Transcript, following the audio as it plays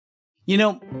You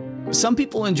know, some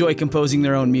people enjoy composing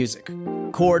their own music,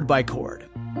 chord by chord,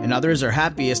 and others are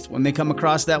happiest when they come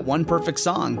across that one perfect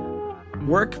song.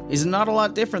 Work is not a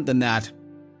lot different than that.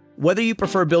 Whether you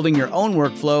prefer building your own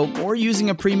workflow or using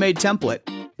a pre-made template,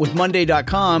 with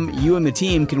Monday.com, you and the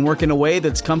team can work in a way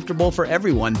that's comfortable for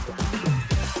everyone.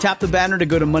 Tap the banner to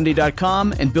go to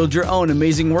Monday.com and build your own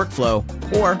amazing workflow,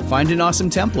 or find an awesome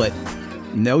template.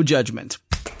 No judgment.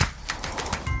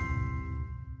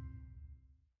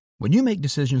 When you make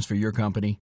decisions for your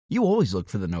company, you always look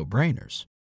for the no-brainers.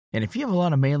 And if you have a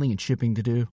lot of mailing and shipping to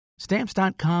do,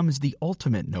 Stamps.com is the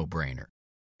ultimate no-brainer.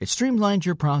 It streamlines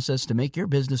your process to make your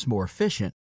business more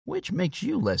efficient, which makes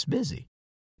you less busy.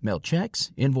 Mail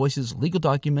checks, invoices, legal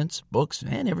documents, books,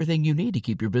 and everything you need to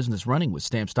keep your business running with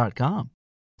Stamps.com.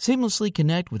 Seamlessly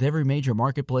connect with every major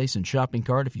marketplace and shopping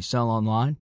cart if you sell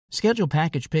online. Schedule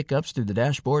package pickups through the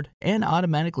dashboard and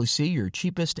automatically see your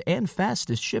cheapest and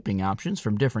fastest shipping options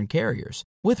from different carriers,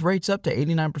 with rates up to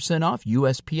 89% off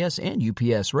USPS and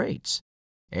UPS rates.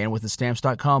 And with the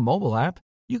Stamps.com mobile app,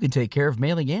 you can take care of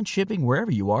mailing and shipping wherever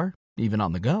you are, even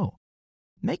on the go.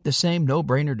 Make the same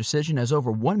no-brainer decision as over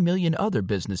 1 million other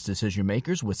business decision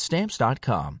makers with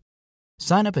Stamps.com.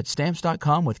 Sign up at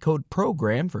Stamps.com with code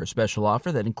PROGRAM for a special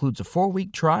offer that includes a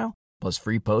 4-week trial, plus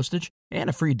free postage and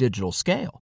a free digital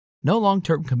scale. No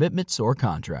long-term commitments or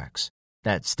contracts.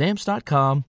 That's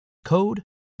Stamps.com, code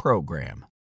PROGRAM.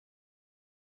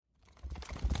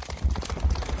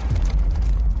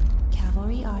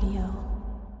 Cavalry Audio.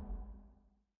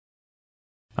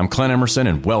 I'm Clint Emerson,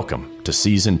 and welcome to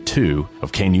Season 2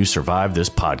 of Can You Survive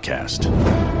This Podcast,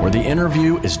 where the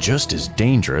interview is just as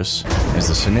dangerous as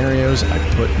the scenarios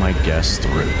I put my guests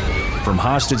through. From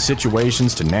hostage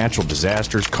situations to natural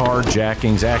disasters,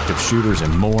 carjackings, active shooters,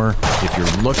 and more, if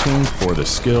you're looking for the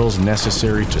skills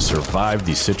necessary to survive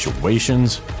these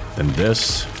situations, then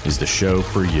this is the show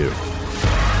for you.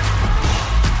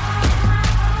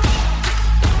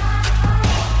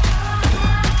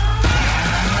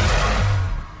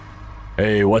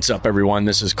 Hey, what's up, everyone?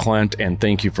 This is Clint, and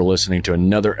thank you for listening to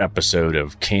another episode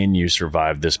of Can You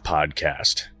Survive This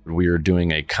Podcast? We are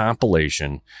doing a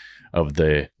compilation of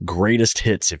the greatest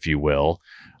hits, if you will,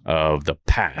 of the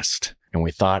past. And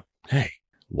we thought, hey,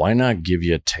 why not give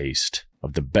you a taste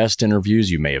of the best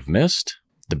interviews you may have missed,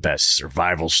 the best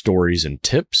survival stories and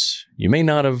tips you may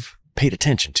not have paid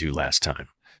attention to last time.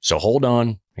 So hold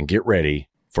on and get ready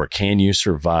for Can You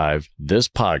Survive This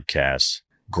Podcast's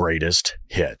greatest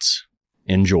hits.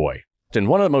 Enjoy. And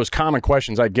one of the most common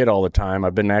questions I get all the time,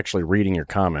 I've been actually reading your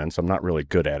comments. I'm not really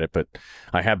good at it, but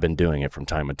I have been doing it from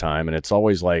time to time. And it's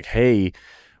always like, hey,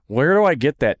 where do I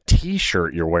get that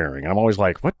t-shirt you're wearing? And I'm always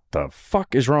like, what the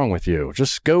fuck is wrong with you?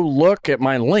 Just go look at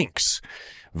my links.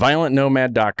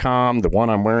 ViolentNomad.com. The one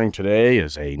I'm wearing today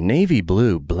is a navy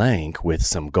blue blank with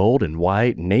some gold and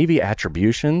white navy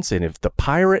attributions. And if the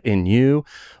pirate in you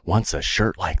wants a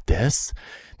shirt like this,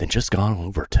 then just go on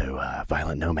over to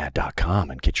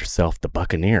ViolentNomad.com and get yourself the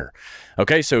Buccaneer.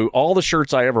 Okay, so all the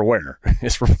shirts I ever wear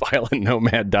is from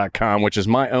ViolentNomad.com, which is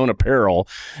my own apparel,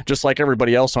 just like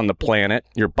everybody else on the planet.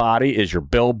 Your body is your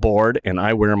billboard, and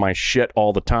I wear my shit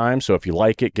all the time. So if you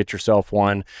like it, get yourself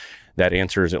one that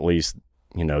answers at least,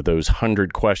 you know, those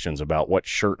 100 questions about what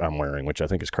shirt I'm wearing, which I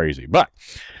think is crazy. But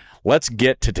let's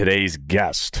get to today's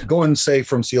guest. Go and say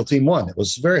from SEAL Team 1. It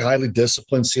was a very highly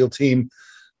disciplined SEAL team.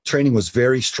 Training was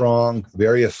very strong,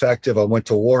 very effective. I went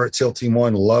to war at SEAL Team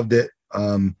 1, loved it,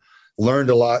 learned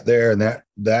a lot there, and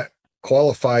that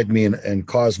qualified me and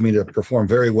caused me to perform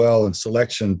very well in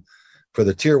selection for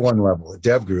the Tier 1 level at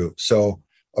Dev Group. So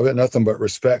I've got nothing but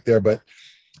respect there, but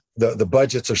the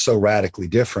budgets are so radically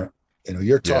different. You know,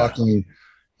 you're talking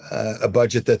a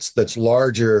budget that's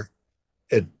larger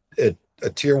at a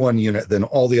Tier 1 unit than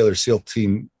all the other SEAL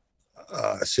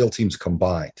teams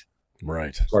combined.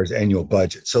 Right. As far as annual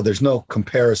budget. So there's no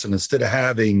comparison. Instead of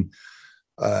having,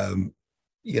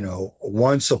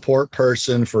 one support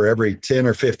person for every 10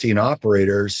 or 15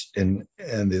 operators and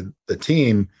the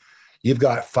team, you've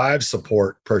got 5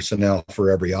 support personnel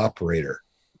for every operator.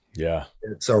 Yeah.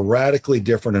 It's a radically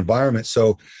different environment.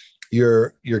 So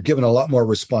you're given a lot more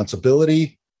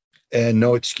responsibility and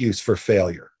no excuse for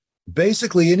failure.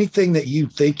 Basically, anything that you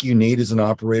think you need as an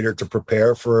operator to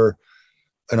prepare for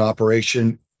an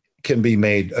operation can be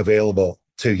made available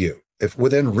to you if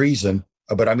within reason.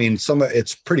 But I mean,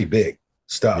 it's pretty big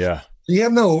stuff. Yeah. You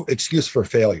have no excuse for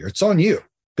failure. It's on you.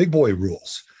 Big boy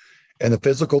rules. And the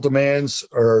physical demands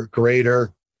are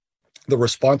greater. The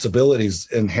responsibility is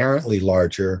inherently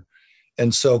larger.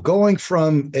 And so going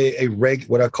from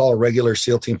what I call a regular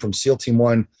SEAL team, from SEAL Team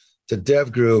 1 to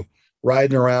Dev Group,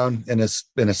 riding around in a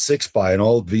 6x, an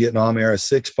old Vietnam era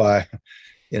 6x,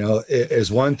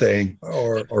 is one thing,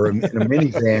 or in a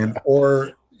minivan,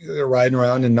 or you're riding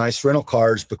around in nice rental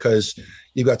cars because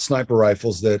you've got sniper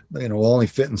rifles that, will only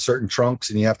fit in certain trunks,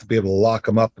 and you have to be able to lock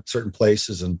them up at certain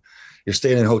places. And you're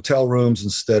staying in hotel rooms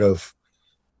instead of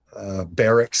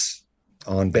barracks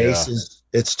on bases.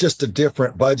 Yeah. It's just a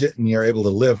different budget, and you're able to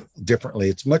live differently.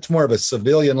 It's much more of a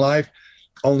civilian life,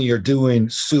 only you're doing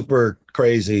super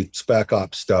crazy spec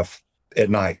ops stuff at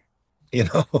night, You're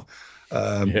going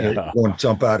to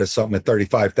jump out of something at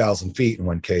 35,000 feet in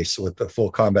one case with the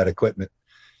full combat equipment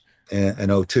and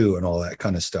O2 and all that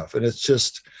kind of stuff. And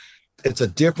it's a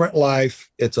different life.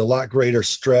 It's a lot greater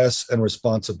stress and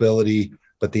responsibility,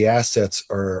 but the assets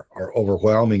are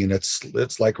overwhelming. And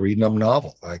it's like reading a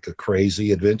novel, like a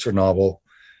crazy adventure novel.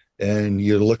 And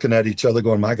you're looking at each other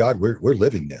going, my God, we're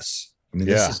living this. I mean,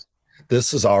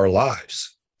 this is our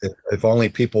lives. If only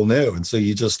people knew. And so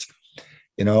you just,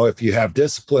 if you have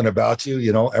discipline about you,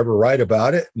 you don't ever write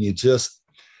about it. And you just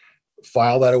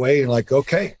file that away and like,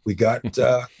 okay, we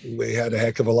had a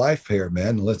heck of a life here,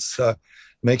 man. Let's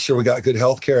make sure we got good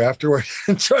health care afterward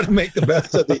and try to make the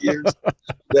best of the years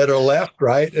that are left.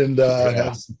 Right. And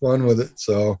have some fun with it.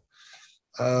 So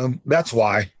that's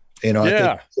why, I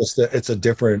think it's a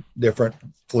different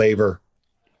flavor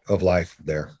of life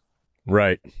there.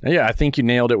 Right. Yeah. I think you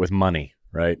nailed it with money.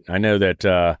 Right. I know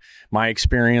that my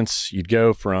experience, you'd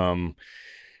go from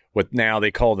what now they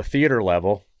call the theater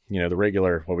level, the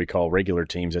regular, what we call regular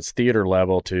teams, it's theater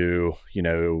level to,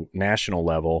 national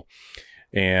level.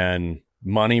 And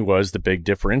money was the big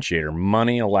differentiator.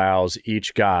 Money allows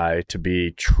each guy to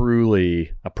be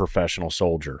truly a professional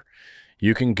soldier.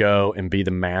 You can go and be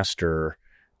the master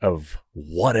of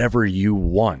whatever you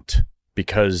want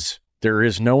because there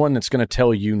is no one that's going to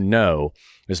tell you no,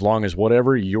 as long as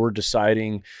whatever you're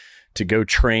deciding to go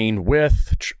train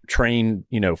with, train,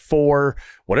 for,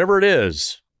 whatever it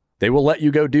is, they will let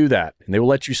you go do that. And they will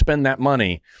let you spend that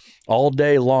money all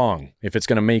day long if it's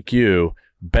going to make you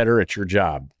better at your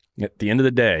job at the end of the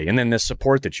day. And then this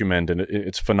support that you mentioned,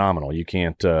 it's phenomenal. You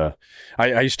can't,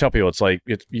 I used to tell people, it's like,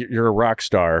 you're a rock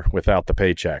star without the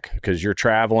paycheck because you're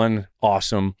traveling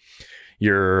awesome.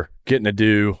 You're getting to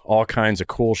do all kinds of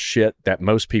cool shit that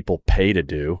most people pay to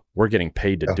do. We're getting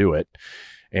paid to do it.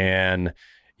 And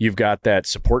you've got that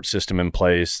support system in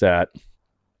place that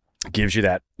gives you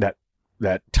that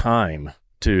time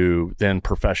to then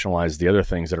professionalize the other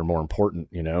things that are more important,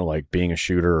 like being a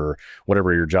shooter or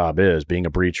whatever your job is, being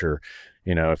a breacher.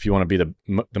 If you want to be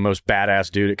the most badass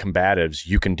dude at combatives,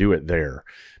 you can do it there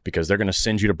because they're going to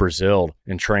send you to Brazil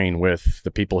and train with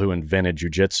the people who invented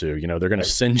jiu-jitsu. They're going to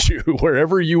send you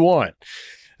wherever you want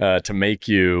to make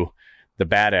you the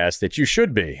badass that you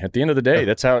should be. At the end of the day,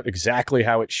 that's exactly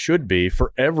how it should be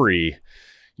for every,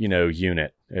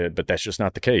 unit. But that's just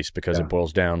not the case because it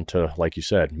boils down to, like you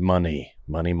said, money.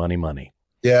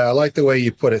 Yeah, I like the way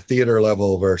you put it, theater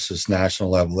level versus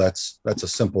national level. That's a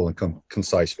simple and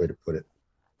concise way to put it.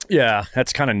 Yeah,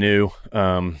 that's kind of new.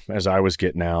 As I was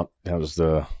getting out, that was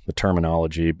the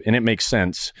terminology, and it makes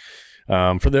sense.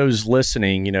 For those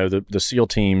listening, the SEAL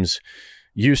teams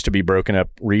used to be broken up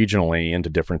regionally into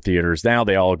different theaters. Now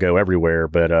they all go everywhere,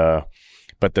 but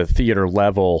the theater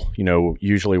level,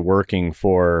 usually working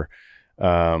for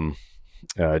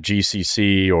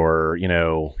GCC or,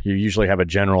 you usually have a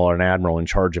general or an admiral in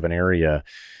charge of an area,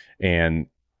 and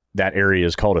that area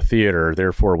is called a theater.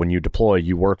 Therefore, when you deploy,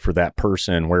 you work for that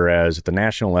person. Whereas at the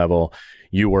national level,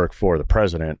 you work for the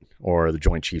president or the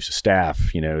Joint Chiefs of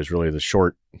Staff, is really the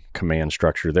short command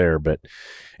structure there. But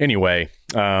anyway,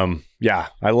 I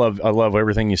love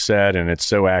everything you said, and it's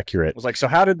so accurate. I was like, so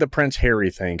how did the Prince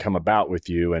Harry thing come about with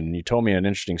you? And you told me an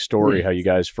interesting story, how you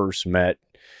guys first met.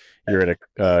 You're at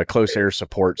a close air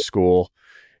support school.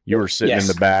 You were sitting in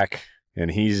the back, and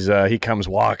he comes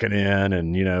walking in,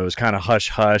 and it was kind of hush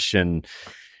hush, and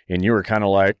you were kind of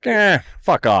like,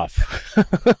 fuck off.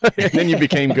 And then you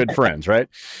became good friends, right?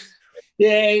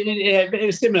 Yeah, it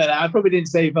was similar. I probably didn't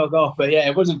say fuck off, but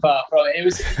it wasn't far from it. It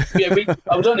was.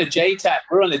 I was on a JTAC.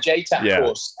 We were on a JTAC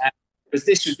course, and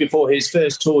this was before his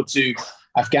first tour to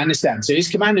Afghanistan. So his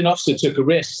commanding officer took a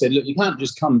risk. Said, "Look, you can't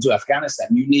just come to Afghanistan.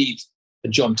 You need a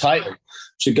job title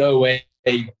to go away,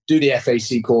 do the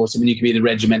FAC course, and then you can be the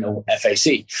regimental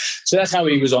FAC." So that's how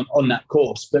he was on that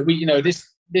course. But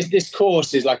this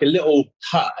course is like a little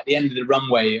hut at the end of the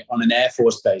runway on an Air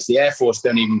Force base. The Air Force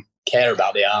don't even care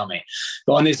about the Army.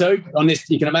 But on this,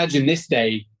 you can imagine this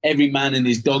day, every man and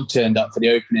his dog turned up for the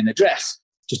opening address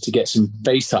just to get some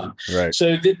face time. Right.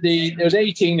 So there was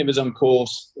 18 of us on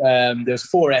course. There was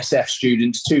 4 SF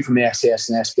students, 2 from the SAS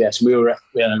and SBS.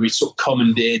 And we sort of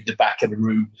commandeered the back of the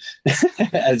room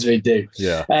as we do.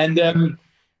 Yeah. And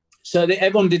So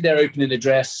everyone did their opening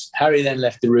address. Harry then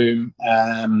left the room.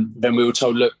 Then we were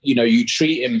told, look, you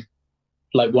treat him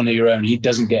like one of your own. He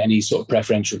doesn't get any sort of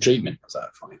preferential treatment. I was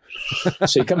like, fine.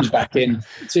 So he comes back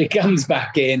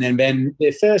in. And then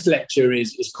the first lecture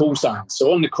is call signs.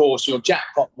 So on the course, you're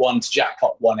jackpot 1 to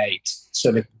jackpot 1-8.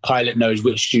 So the pilot knows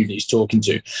which student he's talking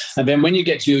to. And then when you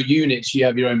get to your units, you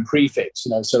have your own prefix,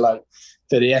 So like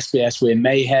for the SBS, we're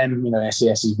Mayhem,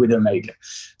 SES is Widowmaker.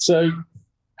 So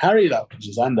Harry put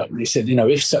his hand up and he said,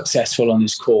 if successful on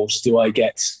this course, do I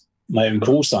get my own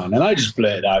call sign? And I just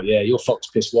blurted out, yeah, you're Fox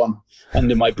Piss 1,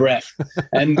 under my breath.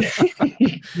 And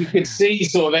you could see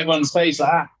sort of everyone's face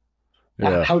like,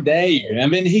 how dare you?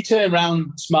 And then he turned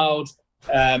around, smiled.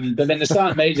 But then the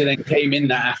Sergeant Major then came in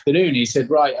that afternoon. He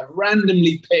said, right, I've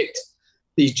randomly picked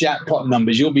these jackpot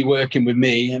numbers. You'll be working with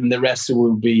me and the rest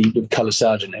will be with Colour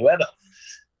Sergeant, whoever.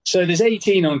 So there's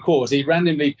 18 on course. He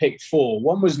randomly picked 4.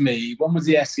 One was me, one was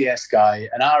the SES guy,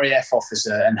 an RAF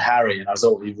officer, and Harry. And I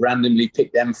thought he randomly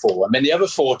picked them 4. And then the other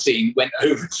 14 went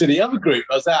over to the other group.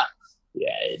 I was like,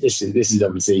 yeah, this is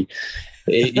obviously,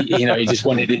 he just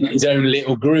wanted his own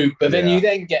little group. But then you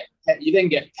then get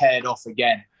paired off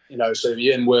again, so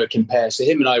you then work in pairs. So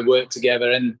him and I worked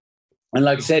together, and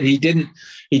like I said, he didn't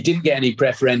get any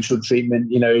preferential treatment.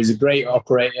 He was a great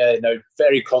operator,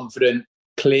 very confident,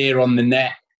 clear on the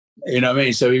net. You know what I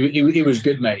mean? So he was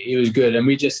good, mate. He was good. And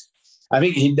I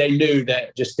think they knew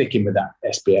that just sticking with that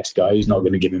SBS guy, he's not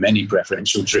going to give him any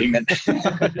preferential treatment.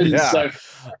 So,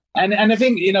 and I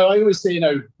think, I always say,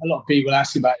 a lot of people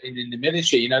ask about in the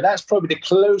military, that's probably the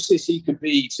closest he could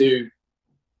be to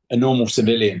a normal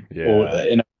civilian or,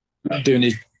 doing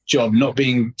his job, not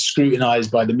being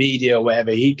scrutinized by the media or whatever.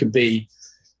 He could be,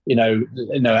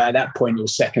 at that point, he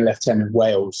was Second Lieutenant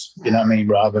Wales,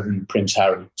 rather than Prince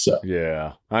Harry. So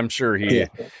yeah, I'm sure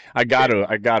I got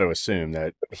to assume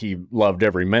that he loved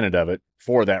every minute of it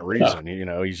for that reason.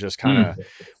 He's just kind of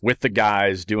with the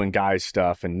guys, doing guys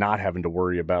stuff, and not having to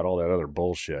worry about all that other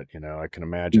bullshit. I can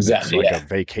imagine it's like a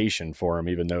vacation for him,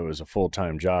 even though it was a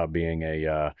full-time job being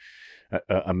a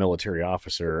military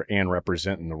officer and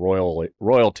representing the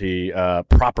royalty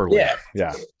properly.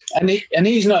 Yeah. And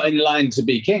he's not in line to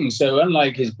be king. So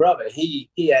unlike his brother, he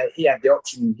had the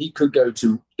option. He could go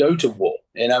to war.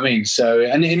 You know what I mean? So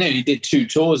he did 2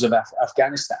 tours of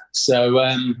Afghanistan. So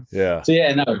hats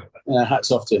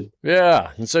off to him.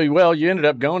 Yeah. And so you ended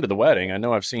up going to the wedding. I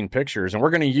know I've seen pictures, and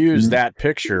we're going to use that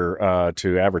picture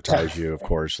to advertise you. Of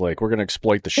course, like we're going to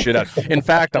exploit the shit out. In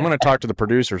fact, I'm going to talk to the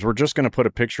producers. We're just going to put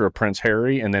a picture of Prince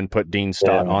Harry and then put Dean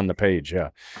Stott on the page.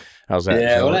 Yeah. How's that?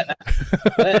 Yeah, well,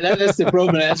 that's the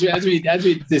problem. As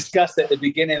we discussed at the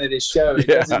beginning of this show,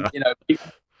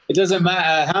 it doesn't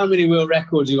matter how many world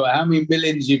records you got, how many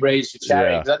millions you've raised for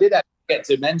charity. I did get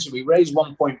to mention we raised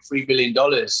 $1.3 billion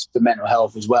for mental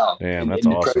health as well. Yeah, that's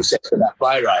awesome. The process of that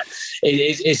fly ride.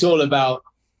 It's all about.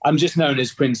 I'm just known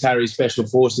as Prince Harry's Special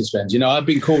Forces friends. I've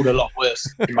been called a lot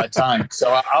worse in my time,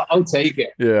 so I'll take it.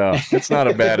 Yeah, it's not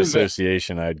a bad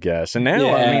association, I'd guess. And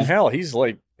now, I mean, hell, he's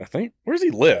like, I think, where does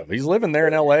he live? He's living there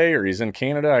in L.A. or he's in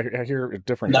Canada? I hear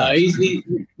different. No,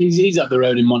 he's up the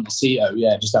road in Montecito.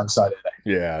 Yeah, just outside of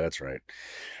there. Yeah, that's right.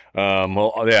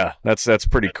 That's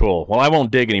pretty cool. Well, I won't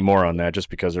dig any more on that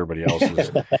just because everybody else is,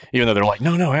 even though they're like,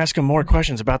 no, ask him more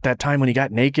questions about that time when he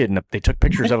got naked and they took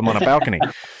pictures of him on a balcony.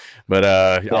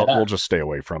 But we'll just stay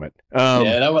away from it.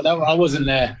 I wasn't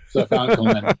there, so I can't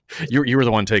comment. You were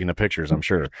the one taking the pictures, I'm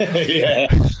sure. Yeah.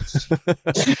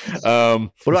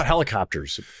 What about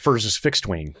helicopters versus fixed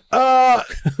wing? Yeah.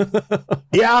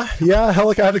 I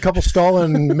had a couple stall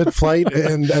in mid-flight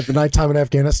and at the nighttime in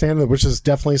Afghanistan, which is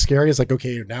definitely scary. It's like,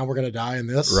 okay, now we're gonna die in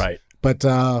this, right? But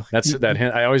that's that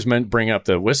hint. I always bring up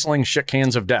the whistling shit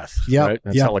cans of death. Yeah, right?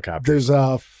 That's helicopters.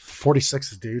 There's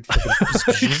 46, dude. Right.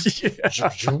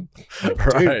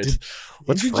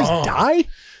 What's wrong? Just die?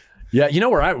 Yeah, you know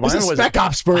where I was a spec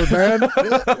ops bird, man.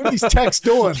 What are these techs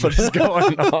doing? What is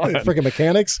going on? Freaking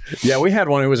mechanics. Yeah, we had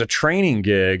one. It was a training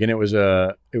gig, and it was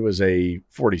a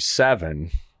 47.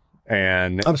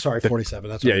 And I'm sorry, 47.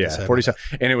 That's what I said. 47.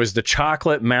 And it was the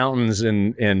Chocolate Mountains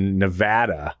in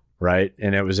Nevada, right?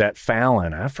 And it was at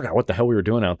Fallon. I forgot what the hell we were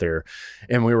doing out there.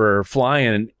 And we were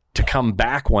flying to come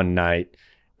back one night,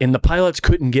 and the pilots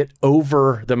couldn't get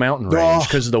over the mountain range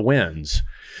because of the winds.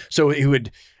 So it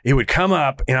would come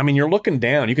up, and I mean, you're looking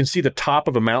down, you can see the top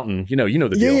of a mountain, you know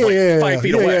the deal, 5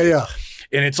 feet away. Yeah.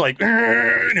 and it's like,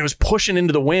 and it was pushing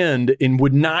into the wind and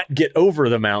would not get over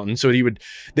the mountain. So he would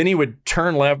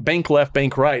turn left, bank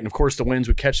right. And of course the winds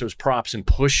would catch those props and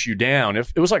push you down.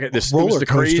 It was like this, it was the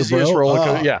craziest roller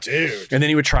coaster. Yeah. Dude. And then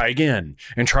he would try again.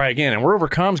 And we're over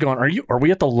comms going, are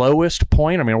we at the lowest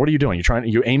point? I mean, what are you doing?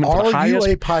 You aiming for the highest? Are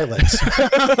you a pilot?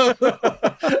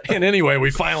 And anyway,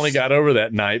 we finally got over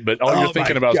that night, but all you're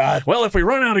thinking about is, well, if we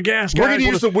run out of gas, we're going to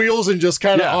use the wheels and just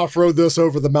kind of off-road this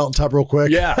over the mountaintop real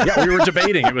quick. Yeah, we were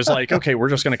debating. It was like, okay, we're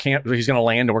just going to camp. He's going to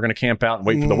land and we're going to camp out and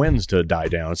wait for the winds to die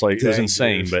down. It's like, it was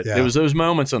insane. But it was those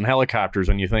moments on helicopters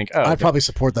when you think, oh, I'd probably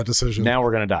support that decision. Now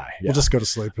we're going to die. Yeah. We'll just go to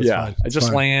sleep. It's fine. I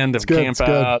just land and camp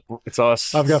out. It's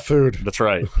us. I've got food. That's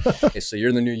right. Okay, so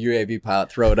you're the new UAV pilot.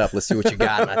 Throw it up. Let's see what you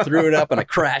got. And I threw it up and I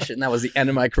crashed it. And that was the end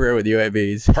of my career with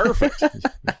UAVs. Perfect.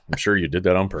 I'm sure you did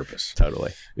that on purpose.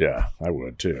 Totally. Yeah, I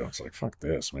would too. It's like, fuck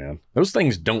this, man. Those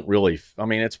things don't really, I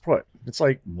mean, it's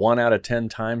like 1 out of 10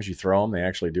 times you throw them, they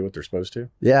actually do what they're supposed to.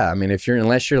 Yeah. I mean,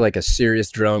 unless you're like a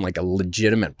serious drone, like a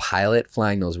legitimate pilot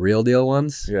flying those real deal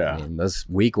ones. Yeah. I mean, those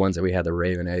weak ones that we had, the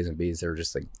Raven A's and B's, they were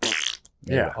just like,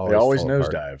 they always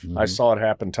nosedive. Mm-hmm. I saw it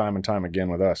happen time and time again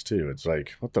with us too. It's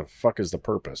like, what the fuck is the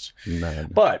purpose? None.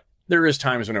 But there is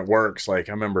times when it works. Like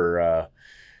I remember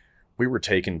we were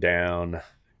taken down.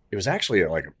 It was actually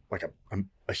like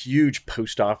a huge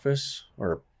post office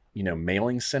or,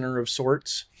 mailing center of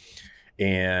sorts.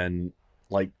 And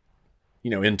like,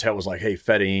 Intel was like, hey,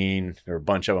 Fedine, there are a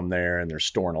bunch of them there and they're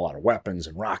storing a lot of weapons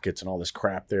and rockets and all this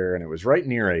crap there. And it was right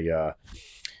near a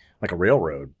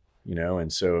railroad,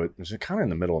 and so it was kind of in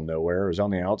the middle of nowhere. It was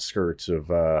on the outskirts of,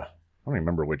 I don't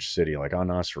remember which city, like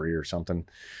Anasari or something.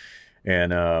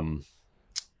 And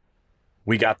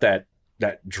we got that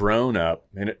drone up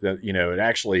and it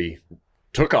actually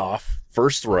took off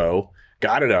first throw,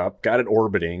 got it up, got it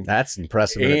orbiting. That's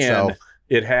impressive in and itself.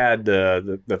 It had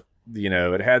the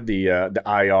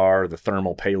IR, the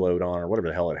thermal payload on, or whatever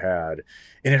the hell it had.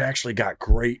 And it actually got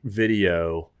great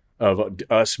video of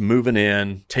us moving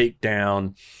in, take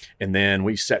down, and then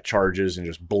we set charges and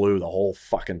just blew the whole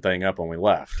fucking thing up when we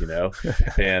left,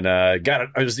 and got it.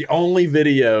 It was the only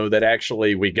video that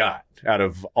actually we got out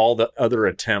of all the other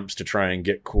attempts to try and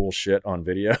get cool shit on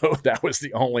video. That was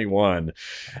the only one.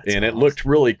 And it looked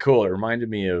really cool. It reminded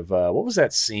me of, what was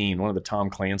that scene? One of the Tom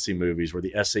Clancy movies where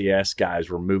the SAS guys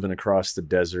were moving across the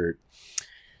desert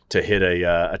to hit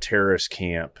a terrorist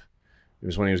camp. It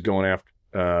was when he was going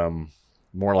after,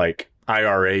 more like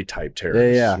IRA type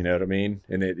terrorists. Yeah. You know what I mean?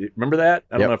 And remember that?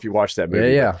 I don't know if you watched that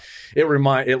movie. Yeah.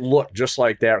 It looked just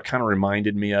like that. It kind of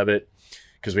reminded me of it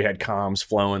because we had comms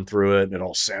flowing through it and it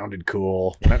all sounded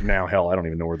cool. Now, hell, I don't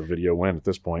even know where the video went at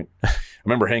this point. I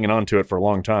remember hanging on to it for a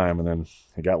long time and then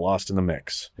it got lost in the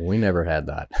mix. We never had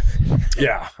that.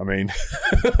 Yeah. I mean,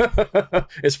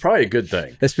 it's probably a good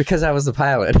thing. It's because I was the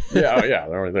pilot. Yeah.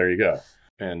 There you go.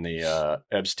 And the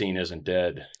Epstein isn't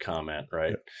dead comment,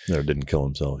 right? No, didn't kill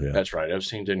himself. Yeah, that's right.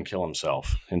 Epstein didn't kill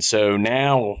himself. And so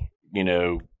now,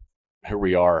 here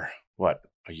we are, what,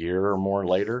 a year or more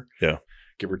later? Yeah.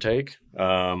 Give or take.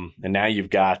 And now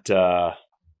you've got,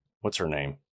 what's her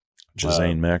name?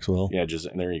 Ghislaine Maxwell. Yeah,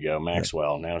 there you go.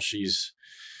 Maxwell. Yeah. Now she's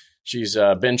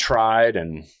been tried.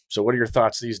 And so what are your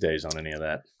thoughts these days on any of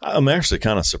that? I'm actually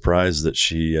kind of surprised that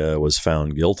she was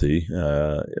found guilty.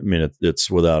 I mean, it's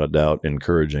without a doubt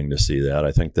encouraging to see that.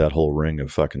 I think that whole ring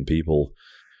of fucking people,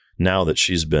 now that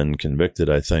she's been convicted,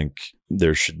 I think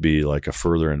there should be like a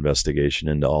further investigation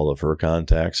into all of her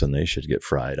contacts and they should get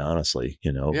fried, honestly.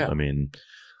 Yeah. I mean,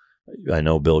 I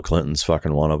know Bill Clinton's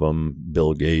fucking one of them,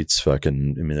 Bill Gates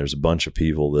there's a bunch of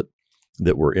people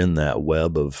that were in that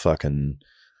web of fucking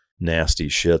nasty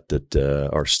shit that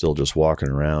are still just walking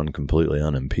around completely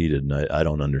unimpeded. And I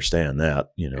don't understand that,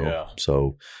 Yeah.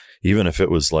 So even if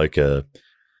it was like a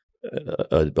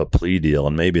plea deal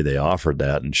and maybe they offered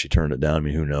that and she turned it down, I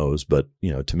mean, who knows? But,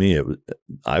 to me,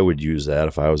 I would use that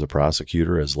if I was a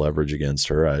prosecutor as leverage against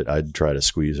her. I'd try to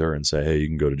squeeze her and say, hey, you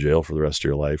can go to jail for the rest of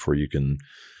your life where you can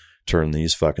turn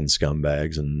these fucking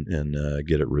scumbags and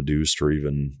get it reduced or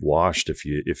even washed if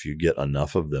you get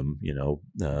enough of them,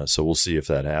 so we'll see if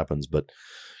that happens. But,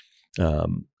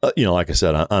 like I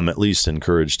said, I'm at least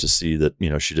encouraged to see that,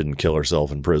 she didn't kill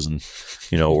herself in prison,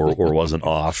 or wasn't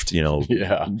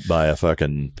offed, by a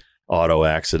fucking auto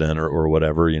accident or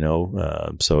whatever,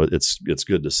 so it's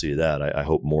good to see that. I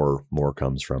hope more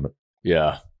comes from it.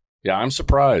 Yeah. Yeah. I'm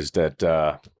surprised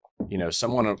that,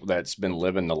 someone that's been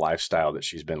living the lifestyle that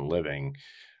she's been living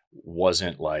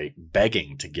wasn't like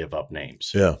begging to give up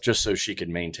names, just so she could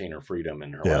maintain her freedom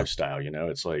and her lifestyle.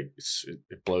 It's like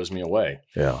it blows me away.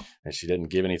 Yeah, and she didn't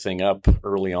give anything up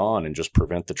early on and just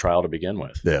prevent the trial to begin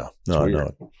with. Yeah,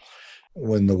 no.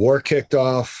 When the war kicked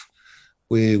off,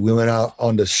 we went out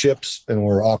onto ships and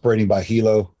we're operating by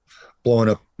helo, blowing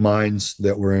up mines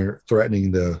that were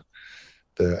threatening the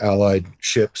Allied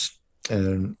ships,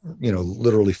 and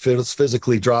literally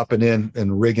physically dropping in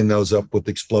and rigging those up with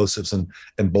explosives and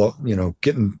blow,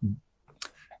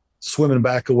 swimming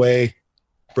back away,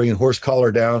 bringing horse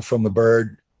collar down from the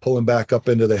bird, pulling back up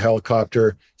into the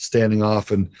helicopter, standing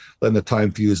off, and letting the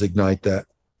time fuse ignite that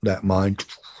mine.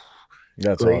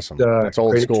 That's awesome. That's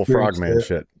old school frogman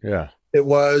shit. Yeah. It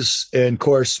was. And of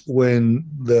course, when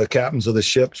the captains of the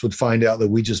ships would find out that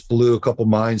we just blew a couple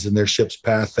mines in their ship's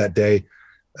path that day,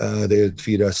 they would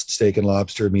feed us steak and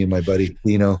lobster, me and my buddy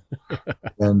Dino.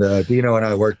 And Dino and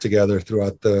I worked together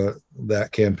throughout that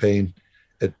campaign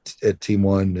at Team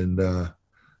One, and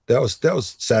that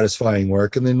was satisfying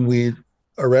work. And then we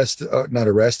not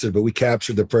arrested, but we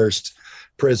captured the first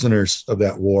prisoners of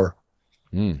that war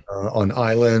on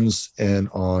islands and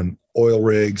on oil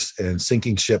rigs and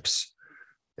sinking ships.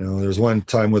 There was one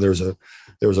time where there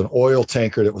was an oil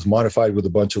tanker that was modified with a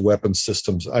bunch of weapons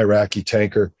systems, Iraqi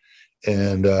tanker,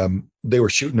 and they were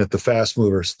shooting at the fast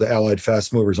movers, the Allied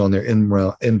fast movers, on their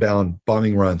inbound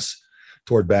bombing runs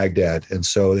toward Baghdad. And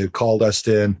so they called us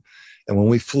in, and when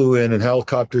we flew in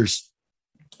helicopters,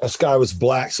 the sky was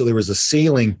black, so there was a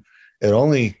ceiling at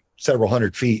only several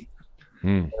hundred feet.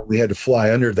 And we had to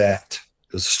fly under that.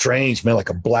 It was strange, man, like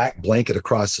a black blanket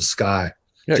across the sky.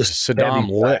 Yeah, just Saddam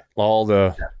lit all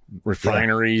the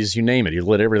refineries, you name it. He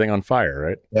lit everything on fire,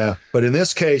 right? Yeah, but in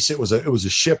this case, it was a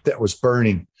ship that was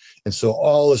burning, and so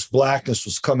all this blackness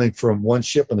was coming from one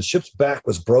ship, and the ship's back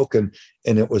was broken,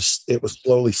 and it was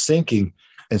slowly sinking,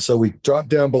 and so we dropped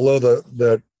down below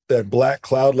that black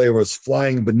cloud layer was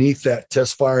flying beneath that,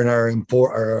 test firing our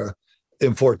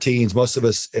M14s. Most of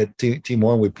us at Team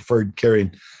One, we preferred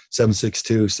carrying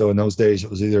 7.62. So in those days, it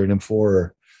was either an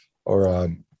M4 or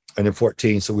an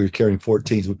M14. So we were carrying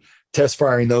 14s, test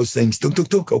firing those things. Dunk, dunk,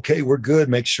 dunk. Okay, we're good.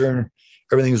 Make sure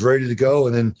everything's ready to go,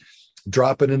 and then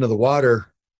dropping into the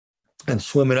water and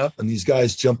swimming up, and these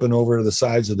guys jumping over to the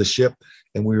sides of the ship,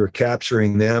 and we were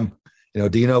capturing them.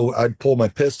 Dino, I'd pull my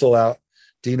pistol out.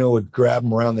 Dino would grab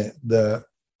him around the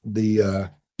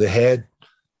head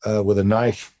with a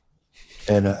knife,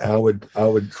 and I would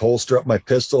holster up my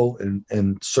pistol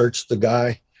and search the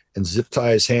guy and zip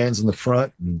tie his hands in the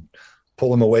front and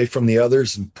pull him away from the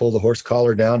others and pull the horse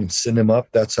collar down and send him up.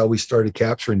 That's how we started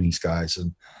capturing these guys.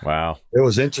 And wow, it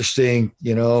was interesting,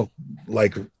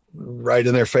 like right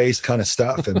in their face kind of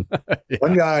stuff. And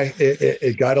one guy,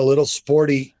 it got a little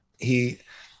sporty. He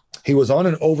was on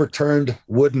an overturned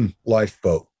wooden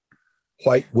lifeboat,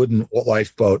 white wooden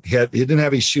lifeboat. He didn't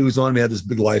have his shoes on. He had this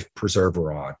big life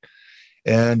preserver on.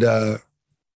 And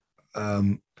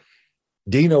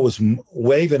Dino was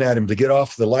waving at him to get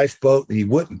off the lifeboat, and he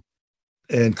wouldn't.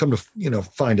 And come to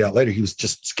find out later, he was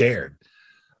just scared.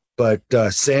 But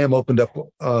Sam opened up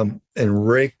and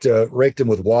raked him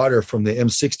with water from the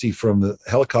M60 from the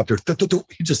helicopter.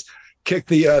 He just kicked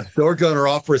the door gunner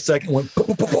off for a second, went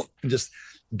and just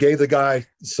gave the guy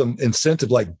some incentive,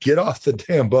 like, get off the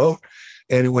damn boat.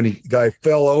 And when the guy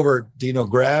fell over, Dino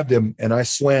grabbed him, and I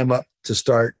swam up to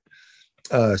start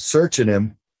searching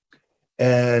him.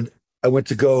 And I went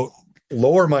to go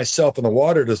lower myself in the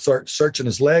water to start searching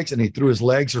his legs, and he threw his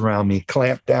legs around me,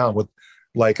 clamped down with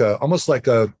almost like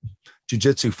a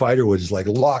jiu-jitsu fighter would, just like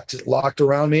locked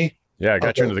around me. Yeah, I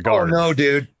got you into the guard. Oh, no,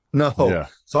 dude. No. Yeah.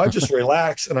 So I just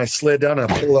relaxed, and I slid down and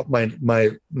I pulled up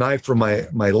my knife from my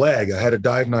leg. I had a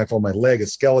dive knife on my leg, a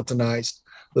skeletonized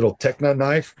little Techna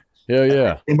knife. Yeah,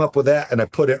 yeah. I came up with that, and I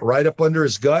put it right up under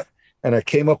his gut, and I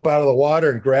came up out of the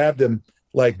water and grabbed him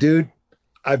like, dude,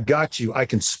 I've got you. I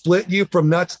can split you from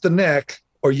nuts to neck,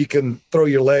 or you can throw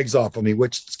your legs off of me,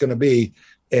 which it's going to be.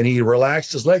 And he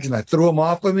relaxed his legs, and I threw him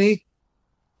off of me,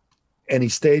 and he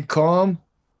stayed calm.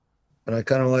 And I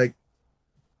kind of like,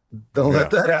 don't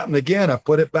let that happen again. I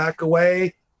put it back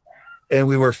away, and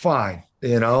we were fine,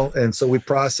 And so we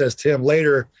processed him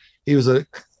later. He was a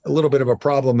little bit of a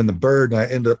problem in the bird, and I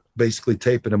ended up basically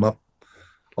taping him up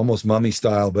almost mummy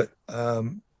style. But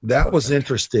that was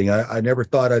interesting. I never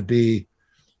thought I'd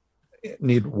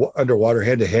need underwater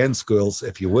hand-to-hand skills,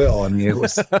 if you will. I mean, it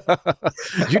was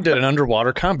you did an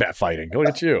underwater combat fighting. Look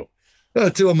at you.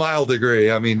 To a mild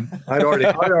degree. I mean, I'd already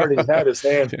had his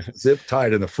hands zip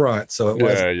tied in the front, so it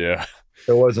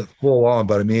wasn't full on.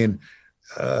 But I mean,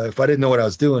 if I didn't know what I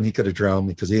was doing, he could have drowned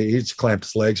me, because he just clamped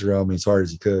his legs around me as hard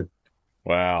as he could.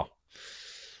 Wow,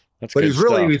 but he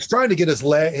was trying to get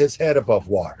his head above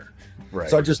water. Right.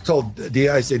 So I just told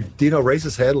I said, Dino, raise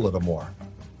his head a little more.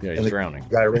 Yeah, he's drowning.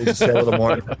 Guy raised his head a little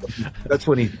more. That's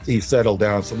when he settled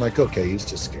down. So I'm like, okay, he's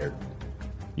just scared.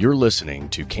 You're listening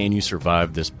to Can You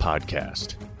Survive This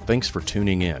podcast? thanks for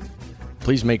tuning in.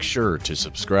 Please make sure to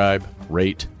subscribe,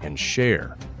 rate, and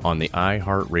share on the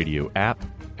iHeartRadio app,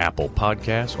 Apple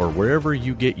Podcasts, or wherever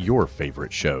you get your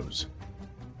favorite shows.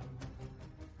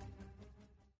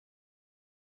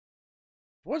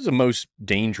 What's the most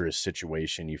dangerous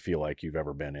situation you feel like you've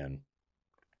ever been in?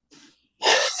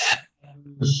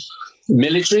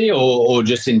 Military or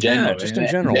just in general? Yeah, just in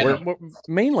general.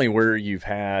 Mainly where you've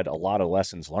had a lot of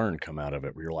lessons learned come out of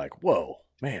it, where you're like, whoa,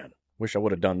 man, wish I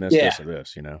would have done this, this, or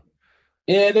this, you know?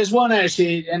 Yeah, there's one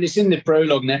actually, and it's in the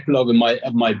prologue and epilogue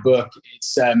of my book.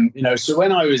 It's, so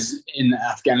when I was in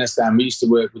Afghanistan, we used to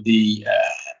work with the,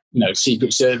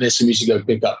 Secret Service, and we used to go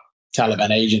pick up Taliban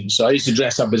agents. So I used to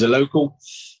dress up as a local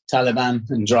Taliban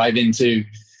and drive into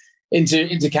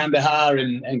Kandahar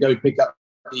and go pick up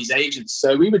these agents.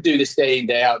 So we would do this day in,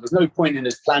 day out. There's no point in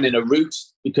us planning a route,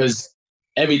 because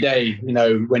every day,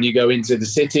 when you go into the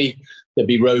city, there'd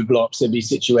be roadblocks, there'd be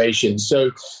situations.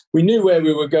 So we knew where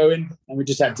we were going, and we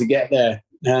just had to get there.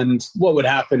 And what would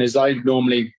happen is I'd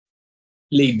normally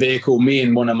lead vehicle. Me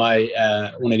and one of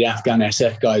the Afghan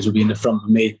SF guys would be in the front of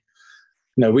me.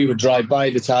 We would drive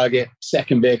by the target.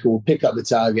 Second vehicle would pick up the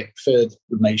target. Third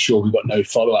would make sure we got no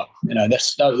follow-up.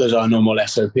 Those are our normal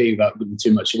SOP without giving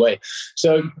too much away.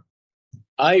 So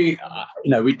we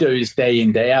do this day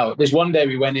in, day out. There's one day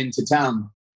we went into town.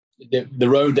 The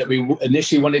road that we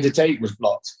initially wanted to take was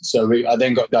blocked. So I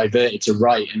then got diverted to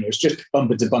right, and it was just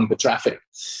bumper-to-bumper traffic.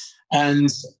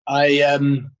 And I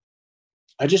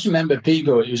just remember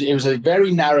people. It was a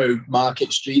very narrow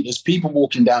market street. There's people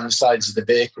walking down the sides of the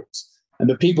vehicles. And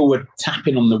the people were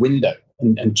tapping on the window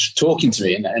and talking to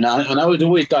me, and I would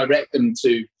always direct them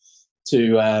to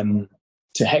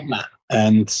Hekmat,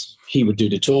 and he would do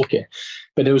the talking.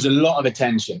 But there was a lot of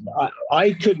attention. I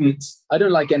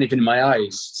don't like anything in my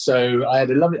eyes, so I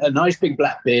had a nice big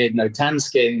black beard, tan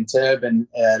skin, turban,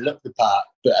 looked the part,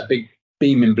 but a big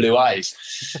beaming blue eyes.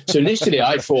 So initially,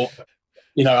 I thought,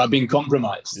 I've been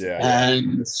compromised,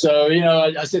 and so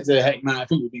I said to Hekmat, I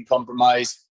think we've been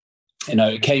compromised.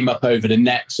 It came up over the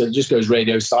net, so it just goes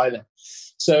radio silent.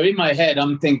 So in my head,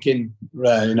 I'm thinking,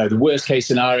 the worst case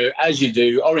scenario, as you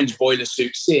do, orange boiler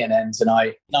suit, CNN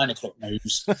tonight, 9:00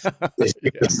 news,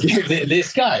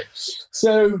 this guy.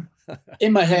 So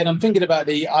in my head, I'm thinking about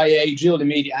the IA drill, the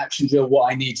immediate action drill,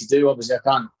 what I need to do. Obviously, I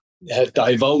can't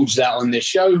divulge that on this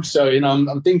show. So,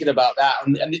 I'm thinking about that.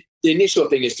 And the initial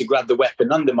thing is to grab the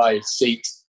weapon under my seat,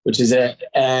 which is a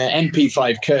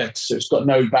MP5 Kurtz. So it's got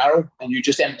no barrel, and you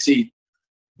just empty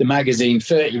the magazine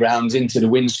 30 rounds into the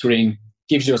windscreen,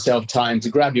 gives yourself time to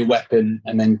grab your weapon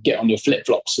and then get on your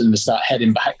flip-flops and start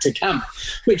heading back to camp,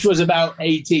 which was about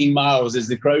 18 miles as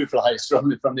the crow flies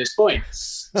from this point.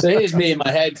 So here's me in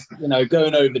my head,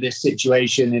 going over this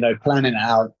situation, planning it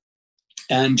out.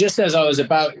 And just as I was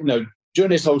about, during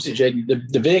this whole situation,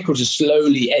 the vehicles are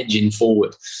slowly edging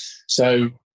forward. So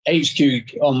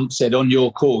HQ said, on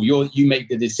your call, you make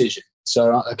the decision.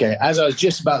 So, okay, as I was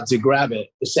just about to grab it,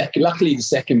 luckily the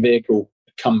second vehicle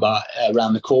come by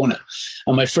around the corner.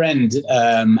 And my friend,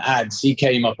 Ads, he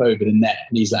came up over the net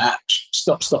and he's like,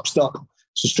 stop. So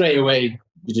straight away,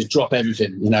 you just drop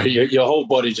everything. Your whole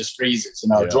body just freezes,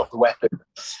 drop the weapon.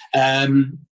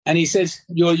 And he says,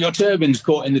 your turban's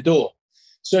caught in the door.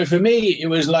 So for me, it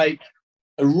was like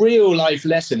a real life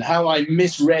lesson, how I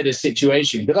misread a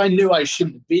situation, because I knew I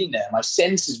shouldn't have been there. My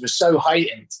senses were so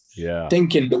heightened,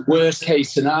 thinking the worst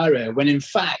case scenario, when in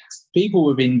fact people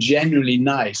were being genuinely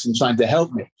nice and trying to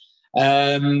help me.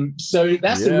 So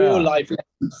that's the real life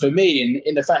lesson for me.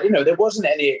 In the fact, there wasn't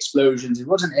any explosions, it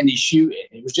wasn't any shooting.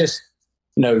 It was just,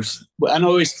 and I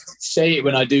always say it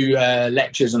when I do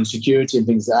lectures on security and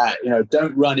things like that,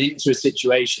 don't run into a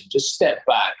situation, just step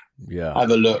back. Have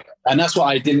a look. And that's what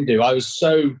I didn't do. I was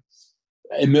so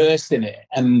immersed in it,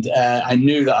 and I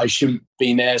knew that I shouldn't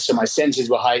be there, so my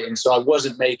senses were heightened, so I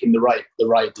wasn't making the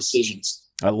right decisions.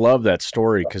 I love that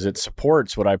story because it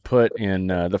supports what I put in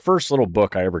the first little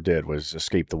book I ever did was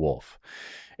Escape the Wolf.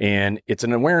 And it's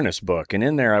an awareness book. And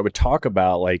in there, I would talk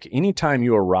about, like, anytime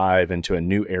you arrive into a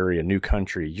new area, new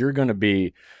country, you're going to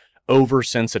be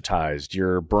oversensitized.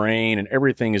 Your brain and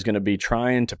everything is going to be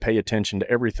trying to pay attention to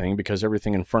everything because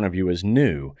everything in front of you is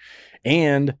new.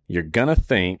 And you're going to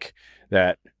think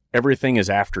that everything is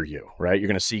after you, right? You're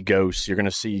going to see ghosts. You're going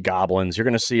to see goblins. You're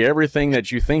going to see everything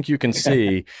that you think you can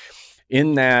see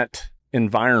in that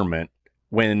environment,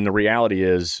 when the reality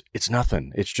is it's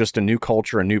nothing. It's just a new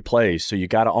culture, a new place. So you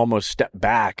got to almost step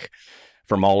back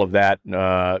from all of that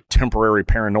temporary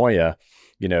paranoia,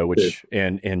 which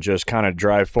and just kind of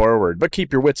drive forward, but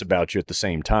keep your wits about you at the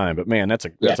same time. But man, that's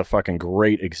a fucking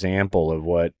great example of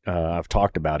what I've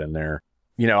talked about in there.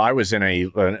 I was in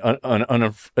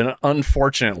an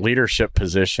unfortunate leadership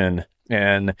position,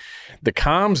 and the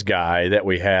comms guy that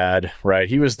we had, right,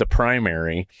 he was the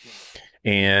primary,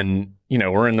 and,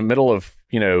 we're in the middle of,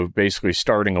 basically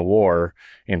starting a war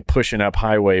and pushing up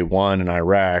Highway 1 in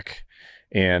Iraq.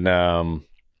 And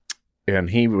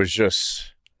he was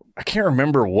just, I can't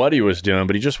remember what he was doing,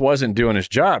 but he just wasn't doing his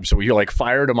job. So we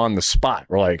fired him on the spot.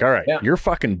 We're like, all right, You're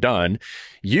fucking done.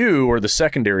 You were the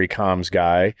secondary comms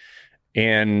guy.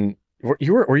 And were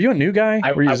you a new guy?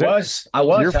 I was.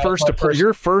 Your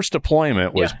first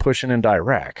deployment was pushing into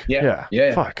Iraq. Yeah.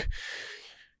 Fuck.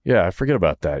 Yeah, I forget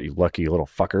about that, you lucky little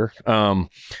fucker.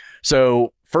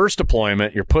 So first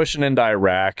deployment, you're pushing into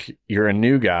Iraq, you're a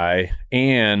new guy,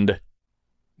 and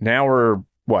now we're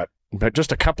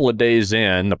just a couple of days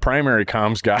in, the primary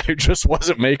comms guy just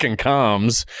wasn't making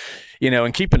comms,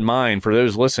 and keep in mind, for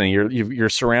those listening, you're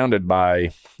surrounded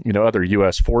by, other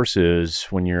U.S. forces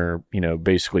when you're,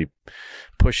 basically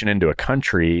pushing into a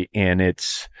country, and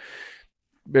it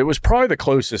was probably the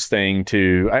closest thing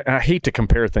to, I hate to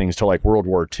compare things to World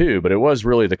War II, but it was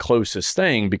really the closest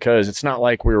thing, because it's not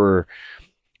like we were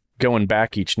going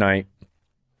back each night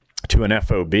to an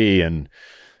FOB and,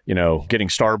 getting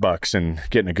Starbucks and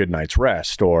getting a good night's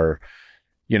rest, or,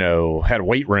 had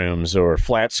weight rooms or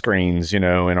flat screens, in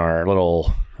our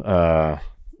little,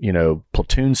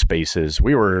 platoon spaces.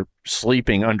 We were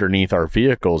sleeping underneath our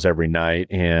vehicles every night.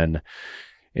 And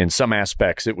in some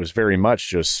aspects, it was very much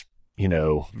just,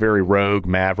 very rogue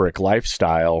maverick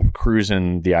lifestyle,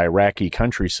 cruising the Iraqi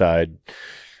countryside,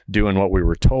 doing what we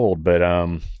were told. But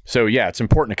so yeah, it's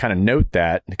important to kind of note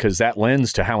that, because that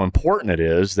lends to how important it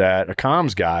is that a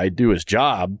comms guy do his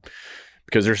job,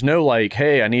 because there's no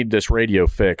hey, I need this radio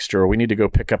fixed, or we need to go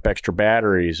pick up extra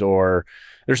batteries, or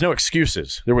there's no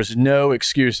excuses. There was no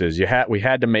excuses. We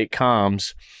had to make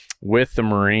comms with the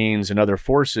Marines and other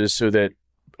forces so that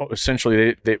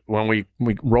essentially they when we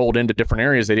rolled into different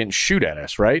areas, they didn't shoot at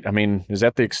us, right? I mean, is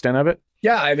that the extent of it?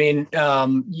 Yeah, I mean,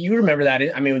 you remember that.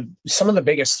 I mean, some of the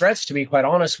biggest threats, to be quite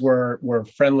honest, were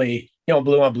friendly,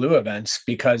 blue on blue events,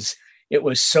 because it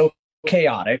was so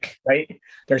chaotic, right?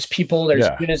 There's people, there's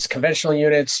units, conventional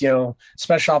units,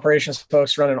 special operations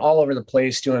folks running all over the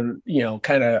place doing,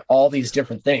 kind of all these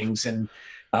different things. And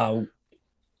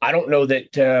I don't know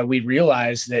that we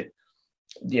realized that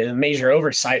the major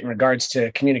oversight in regards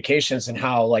to communications and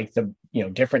how the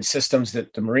different systems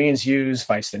that the Marines use,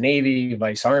 vice the Navy,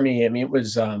 vice Army. I mean, it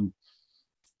was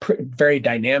very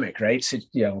dynamic, right?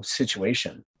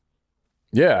 Situation.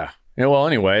 Yeah. Well,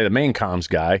 anyway, the main comms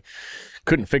guy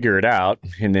couldn't figure it out.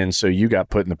 And then so you got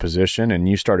put in the position and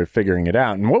you started figuring it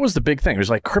out. And what was the big thing? It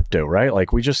was crypto, right?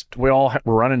 We all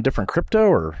were running different crypto,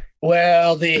 or?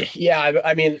 Well,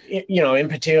 I mean, in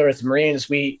particular with the Marines,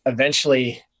 we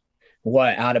eventually,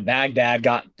 out of Baghdad,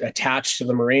 got attached to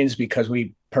the Marines because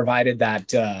we provided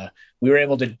that we were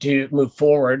able to move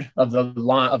forward of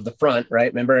the front,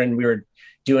 right? Remember, and we were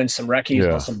doing some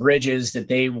recce on some bridges that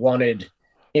they wanted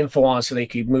info on so they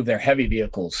could move their heavy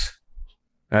vehicles.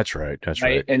 That's right.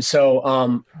 And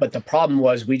so, but the problem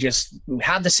was we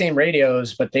had the same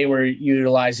radios, but they were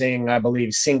utilizing, I believe,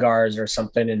 Singars or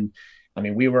something. And I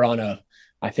mean, we were on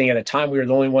I think at the time we were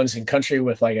the only ones in country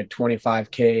with a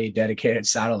 25K dedicated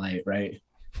satellite, right?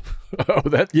 Oh,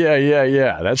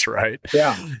 that's right.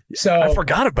 Yeah. So I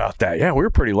forgot about that. Yeah, we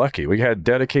were pretty lucky. We had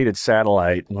dedicated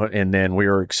satellite, and then we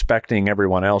were expecting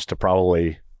everyone else to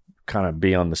probably kind of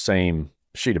be on the same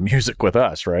sheet of music with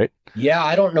us, right? Yeah,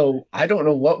 I don't know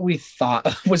what we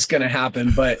thought was going to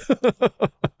happen, but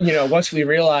once we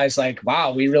realized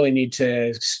wow, we really need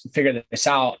to figure this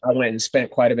out, I went and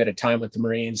spent quite a bit of time with the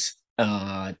Marines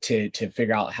to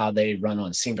figure out how they run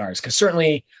on Singars, because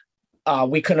certainly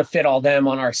we couldn't fit all them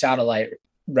on our satellite,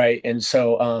 right? And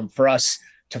so for us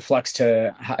to flex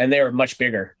to, and they were a much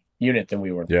bigger unit than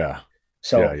we were. Yeah.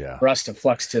 So for us to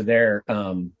flex to their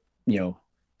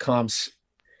comms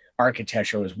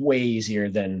architecture was way easier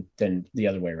than the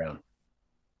other way around.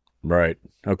 Right.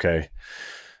 Okay.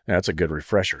 That's a good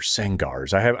refresher.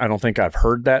 Singars. I don't think I've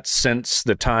heard that since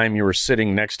the time you were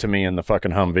sitting next to me in the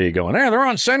fucking Humvee going, hey, they're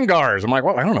on Singars. I'm like,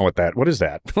 well, I don't know what is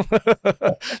that?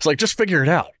 It's just figure it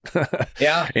out.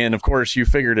 Yeah. And of course you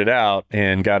figured it out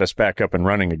and got us back up and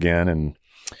running again. And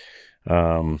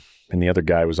the other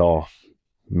guy was all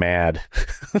mad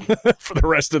for the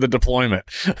rest of the deployment.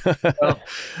 Oh.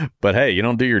 But hey, you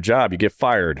don't do your job, you get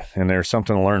fired, and there's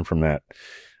something to learn from that.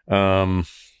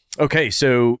 Okay,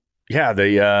 so yeah,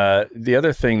 the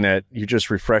other thing that you just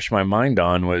refreshed my mind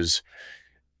on was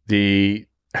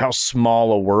how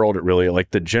small a world it really,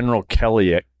 the General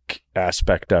Kelly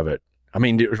aspect of it. I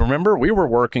mean, remember we were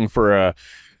working for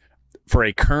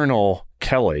a Colonel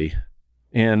Kelly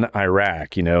in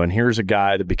Iraq, and here's a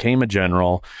guy that became a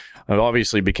general,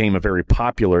 obviously became a very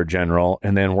popular general,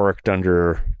 and then worked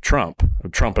under Trump.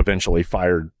 Trump eventually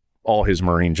fired all his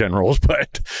Marine generals,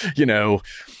 but,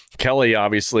 Kelly,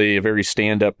 obviously a very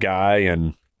stand-up guy,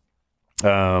 and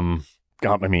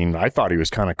I thought he was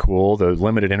kind of cool, the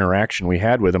limited interaction we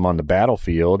had with him on the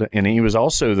battlefield. And he was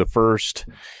also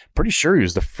pretty sure he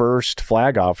was the first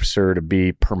flag officer to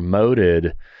be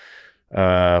promoted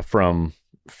from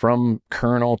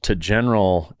colonel to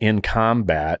general in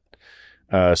combat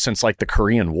since like the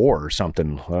Korean War or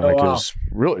something. It was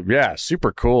really,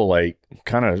 super cool. Like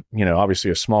kind of, obviously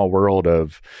a small world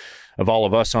of all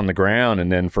of us on the ground.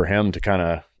 And then for him to kind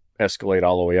of escalate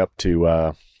all the way up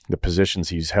to the positions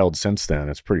he's held since then.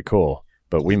 It's pretty cool.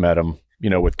 But we met him,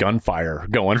 with gunfire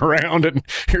going around, and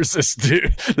here's this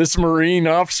dude, this Marine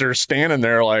officer standing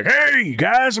there like, "Hey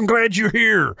guys, I'm glad you're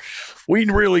here. We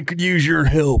really could use your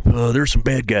help. There's some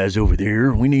bad guys over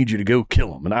there. We need you to go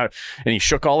kill them." And he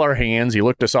shook all our hands. He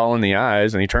looked us all in the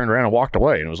eyes, and he turned around and walked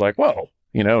away. And it was like, whoa,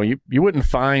 you wouldn't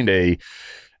find a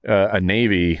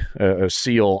Navy, a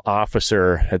SEAL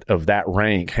officer of that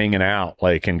rank hanging out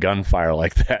like in gunfire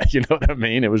like that. You know what I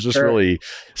mean? It was just really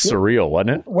surreal,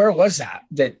 wasn't it? Where was that?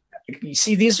 You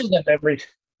see, these are the memories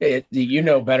that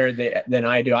better than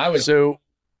I do. So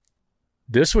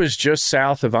this was just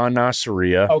south of An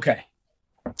Nasiriyah. Okay.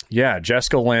 Yeah.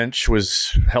 Jessica Lynch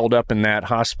was held up in that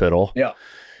hospital. Yeah.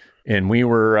 And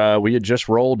we had just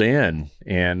rolled in,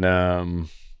 and,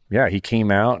 he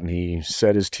came out and he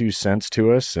said his 2 cents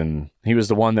to us, and he was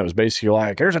the one that was basically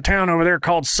like, "There's a town over there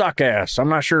called Suckass. I'm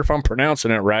not sure if I'm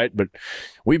pronouncing it right, but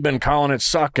we've been calling it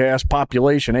Suckass,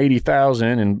 population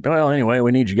 80,000. And well, anyway,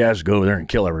 we need you guys to go over there and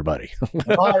kill everybody."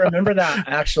 I remember that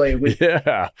actually. We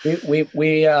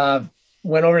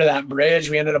went over to that bridge.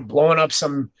 We ended up blowing up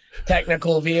some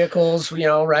technical vehicles,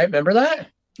 right? Remember that?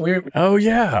 Blew up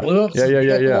some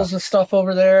vehicles and stuff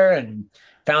over there, and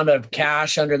found a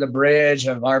cache under the bridge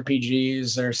of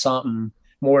RPGs or something,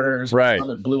 mortars. Right.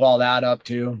 Blew all that up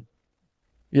too.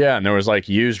 Yeah, and there was like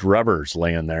used rubbers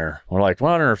laying there. We're like,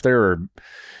 wonder if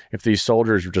these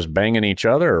soldiers were just banging each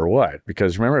other or what?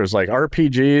 Because remember, it was like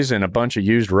RPGs and a bunch of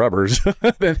used rubbers,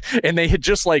 and they had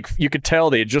just you could tell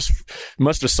they had just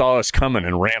must have saw us coming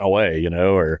and ran away,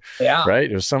 right?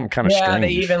 It was something kind of strange. They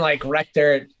even wrecked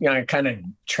their, kind of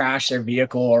trashed their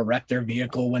vehicle or wrecked their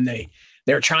vehicle when they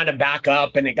were trying to back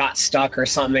up and it got stuck or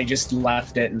something. They just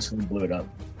left it and so we blew it up.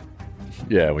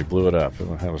 Yeah, we blew it up.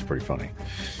 That was pretty funny.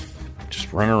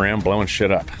 Just running around blowing shit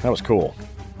up. That was cool.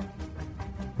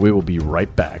 We will be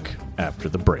right back after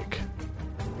the break.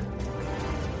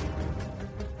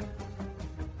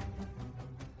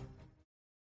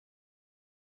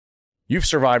 You've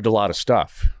survived a lot of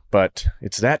stuff, but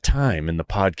it's that time in the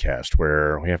podcast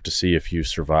where we have to see if you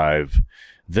survive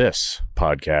this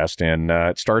podcast, and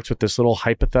it starts with this little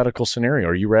hypothetical scenario.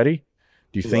 Are you ready?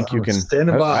 Do you think you can? Stand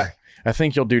by. I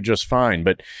think you'll do just fine,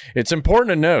 but it's important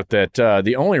to note that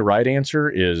the only right answer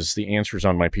is the answers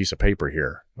on my piece of paper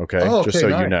here. Okay, just so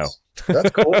nice. You know.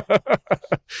 That's cool.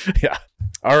 Yeah.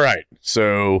 All right.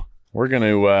 So we're going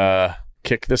to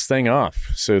kick this thing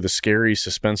off. So the scary,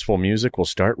 suspenseful music will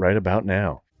start right about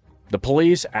now. The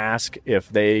police ask if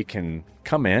they can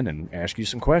come in and ask you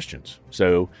some questions.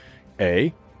 So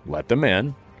A, let them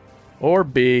in, or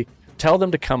B, tell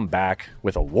them to come back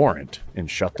with a warrant and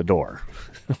shut the door.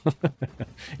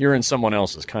 You're in someone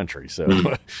else's country, so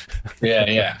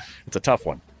yeah, it's a tough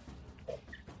one.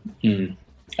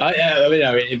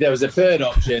 If there was a third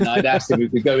option, I'd ask if we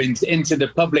could go into the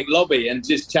public lobby and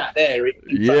just chat there.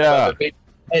 Yeah,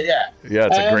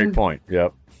 it's a great point.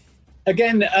 Yep.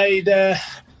 Again, they're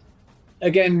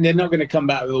not going to come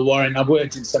back with a warrant. I've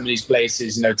worked in some of these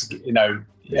places,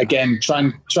 again,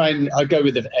 try and I'll go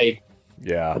with the A.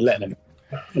 Yeah. Let them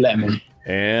in.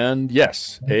 And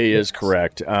yes, A is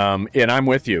correct. And I'm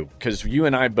with you, because you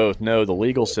and I both know the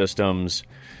legal systems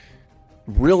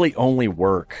really only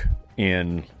work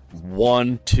in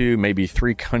 1, 2, maybe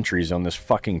 3 countries on this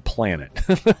fucking planet.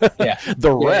 Yeah.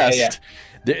 The rest,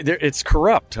 it's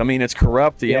corrupt. I mean, it's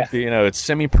corrupt. It's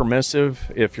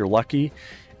semi-permissive if you're lucky.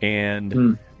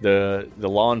 And the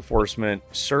law enforcement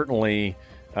certainly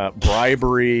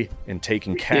bribery and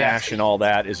taking cash and all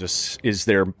that is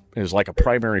like a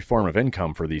primary form of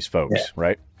income for these folks,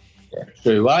 right? Yeah,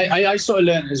 true. I sort of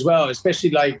learned as well,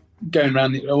 especially like going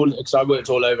around because I worked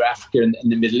all over Africa and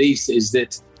the Middle East, is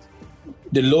that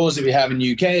the laws that we have in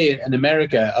UK and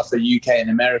America are for UK and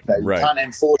America. You can't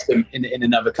enforce them in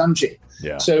another country.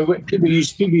 Yeah. So people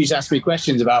used to ask me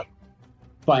questions about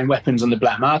buying weapons on the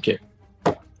black market.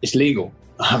 It's legal.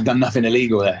 I've done nothing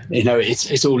illegal there. You know,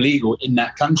 it's all legal in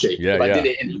that country. Yeah, if I did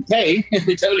it in the UK,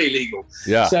 it's totally illegal.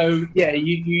 Yeah. So yeah,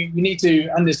 you need to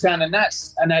understand, and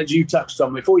as you touched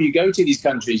on, before you go to these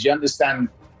countries, you understand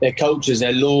their cultures,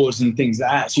 their laws, and things like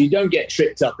that. So you don't get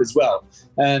tripped up as well.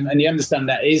 And you understand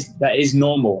that is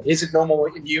normal. Isn't normal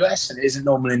in the US and it isn't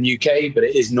normal in the UK, but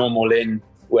it is normal in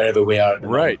wherever we are.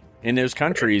 Right. In those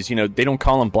countries, you know, they don't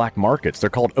call them black markets. They're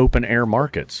called open air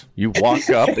markets. You walk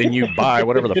up and you buy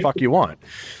whatever the fuck you want.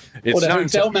 It's or the not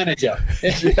hotel manager.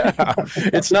 Yeah.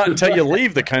 It's not until you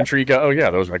leave the country you go, oh,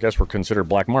 yeah, those, I guess, were considered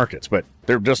black markets. But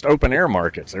they're just open air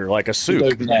markets. They're like a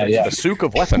souk. Yeah. The souk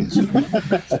of weapons.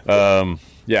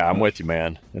 Yeah, I'm with you,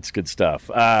 man. That's good stuff.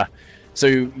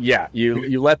 So, yeah,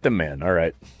 you let them in. All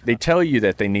right. They tell you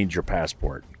that they need your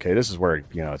passport. Okay, this is where,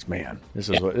 you know, this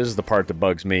is the part that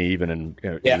bugs me even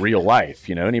in real life.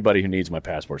 You know, anybody who needs my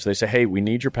passport. So they say, hey, we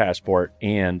need your passport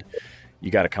and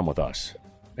you got to come with us.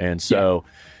 And so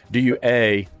do you,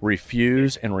 A,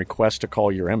 refuse and request to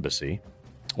call your embassy,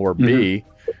 or B,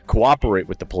 cooperate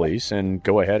with the police and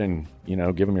go ahead and, you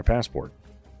know, give them your passport?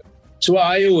 So what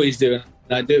I always do,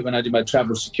 and I do it when I do my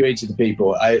travel security to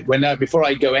people, before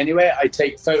I go anywhere, I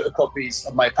take photocopies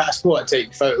of my passport, I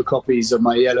take photocopies of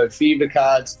my yellow fever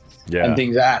cards and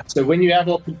things like that. So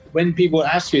when people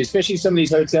ask you, especially some of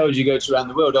these hotels you go to around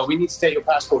the world, we need to take your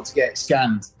passport to get it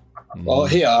scanned. Or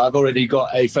here, I've already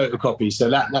got a photocopy, so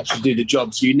that should do the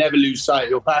job. So you never lose sight of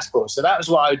your passport. So that was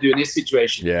what I would do in this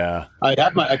situation. Yeah,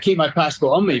 I keep my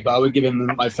passport on me, but I would give them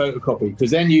my photocopy,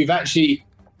 because then you've actually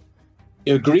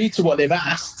agreed to what they've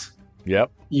asked.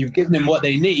 Yep. You've given them what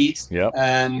they need. Yep.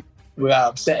 And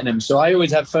without upsetting them. So I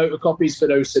always have photocopies for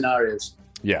those scenarios.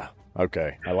 Yeah.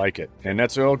 Okay. I like it. And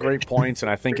that's all great points. And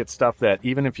I think it's stuff that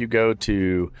even if you go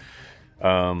to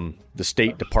the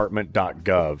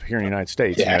statedepartment.gov here in the United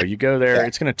States, you know, you go there,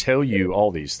 it's going to tell you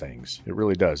all these things. It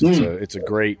really does. It's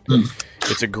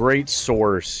a great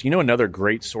source. You know, another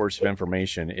great source of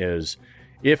information is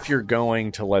if you're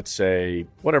going to, let's say,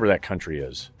 whatever that country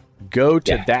is, go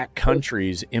to that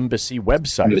country's embassy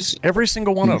websites. Every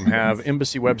single one of them have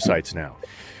embassy websites now.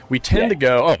 We tend to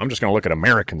go, I'm just going to look at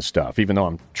American stuff, even though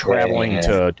I'm traveling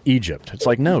to Egypt. It's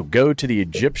like, no, go to the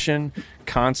Egyptian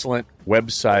consulate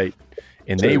website,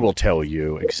 and they will tell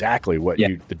you exactly what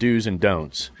the do's and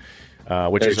don'ts,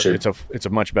 which is it's a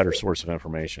much better source of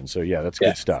information. So, yeah, that's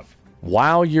good stuff.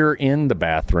 While you're in the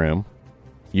bathroom,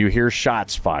 you hear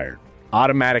shots fired.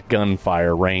 Automatic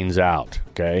gunfire rains out,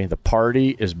 okay? The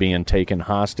party is being taken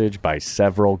hostage by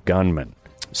several gunmen.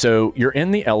 So you're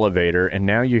in the elevator, and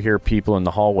now you hear people in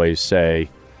the hallways say,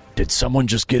 did someone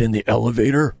just get in the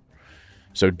elevator?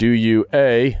 So do you,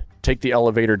 A, take the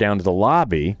elevator down to the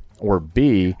lobby, or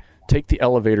B, take the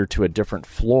elevator to a different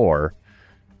floor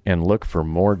and look for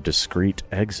more discreet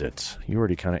exits? You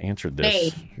already kind of answered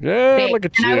this. Yeah, look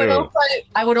at you.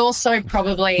 I would also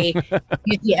probably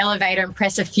use the elevator and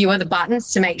press a few of the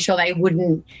buttons to make sure they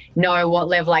wouldn't know what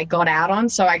level I got out on.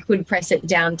 So I could press it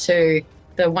down to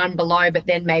the one below, but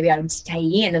then maybe I'd stay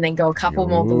in and then go a couple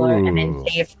more below and then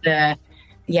see if the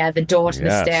door to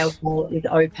the stairwell is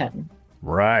open.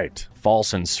 Right.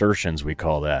 False insertions, we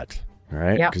call that.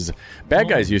 Right? Because bad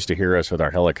guys used to hear us with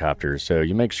our helicopters. So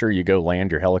you make sure you go land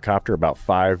your helicopter about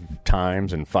 5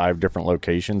 times in 5 different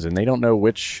locations, and they don't know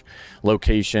which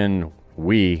location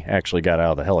we actually got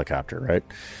out of the helicopter, right?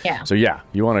 Yeah. So, yeah,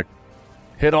 you want to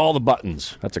hit all the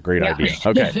buttons. That's a great idea.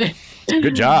 Okay.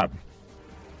 Good job.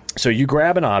 So you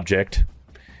grab an object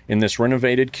in this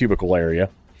renovated cubicle area,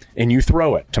 and you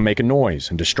throw it to make a noise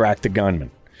and distract the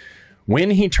gunman.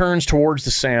 When he turns towards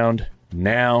the sound,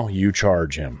 now you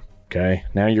charge him. Okay,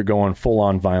 now you're going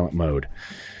full-on violent mode.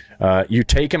 You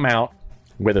take him out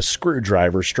with a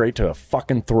screwdriver straight to a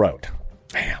fucking throat.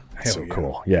 Damn, that's so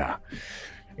cool. Yeah.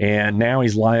 And now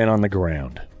he's lying on the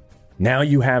ground. Now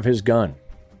you have his gun,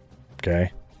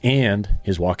 okay, and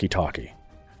his walkie-talkie.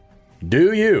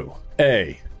 Do you,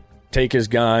 A, take his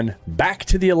gun back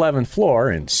to the 11th floor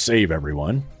and save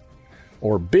everyone,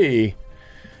 or B,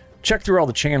 check through all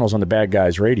the channels on the bad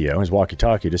guy's radio, his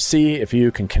walkie-talkie, to see if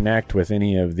you can connect with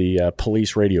any of the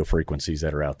police radio frequencies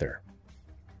that are out there?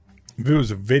 If it was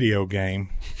a video game,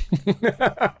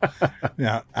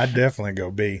 yeah, I'd definitely go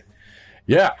B.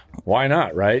 Yeah, why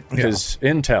not, right? Because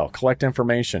intel, collect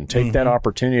information, take that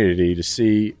opportunity to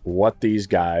see what these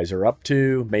guys are up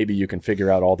to. Maybe you can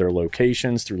figure out all their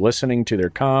locations through listening to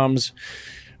their comms,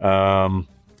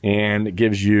 and it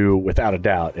gives you, without a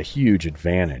doubt, a huge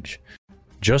advantage.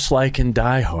 Just like in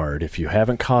Die Hard, if you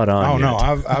haven't caught on yet. No,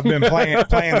 I've been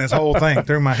playing this whole thing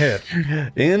through my head.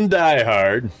 In Die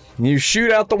Hard, you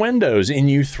shoot out the windows and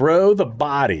you throw the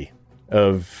body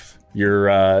of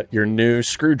your new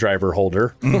screwdriver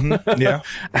holder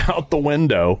out the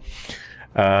window.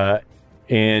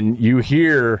 And you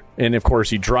hear, and of course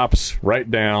he drops right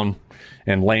down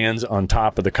and lands on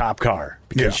top of the cop car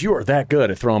because you are that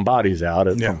good at throwing bodies out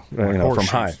from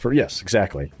high. Yes,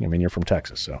 exactly. I mean, you're from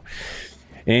Texas, so.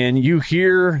 And you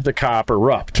hear the cop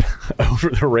erupt over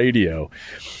the radio.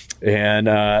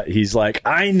 And he's like,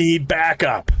 I need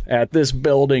backup at this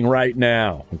building right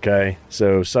now. Okay.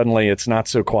 So suddenly it's not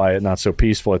so quiet, not so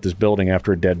peaceful at this building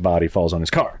after a dead body falls on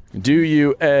his car. Do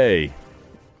you A,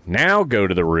 now go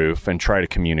to the roof and try to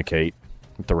communicate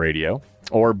with the radio,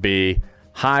 or B,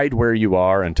 hide where you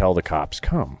are until the cops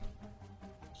come?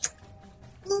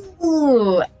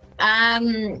 Ooh,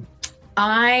 I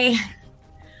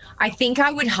think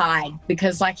I would hide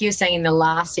because, like you were saying in the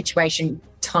last situation,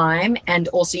 time, and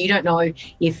also you don't know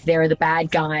if there are the bad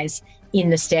guys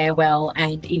in the stairwell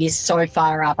and it is so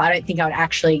far up. I don't think I would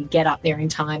actually get up there in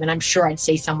time, and I'm sure I'd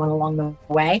see someone along the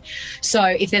way. So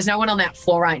if there's no one on that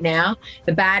floor right now,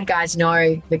 the bad guys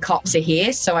know the cops are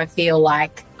here, so I feel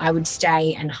like I would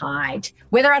stay and hide.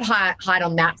 Whether I'd hide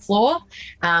on that floor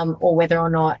or whether or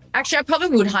not... Actually, I probably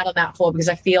would hide on that floor because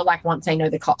I feel like once they know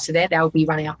the cops are there, they'll be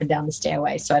running up and down the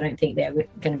stairway, so I don't think they're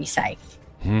going to be safe.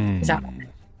 Is that right?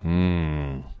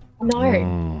 No.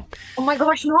 Oh my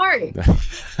gosh, no.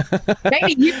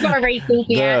 Maybe you've got to rethink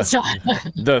the answer.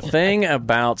 The thing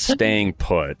about staying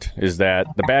put is that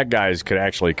the bad guys could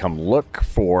actually come look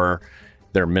for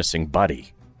their missing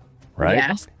buddy, right?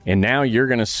 Yes. And now you're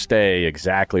going to stay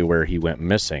exactly where he went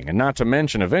missing. And not to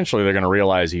mention, eventually they're going to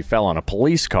realize he fell on a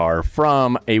police car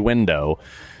from a window.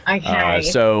 Okay.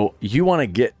 So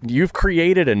you've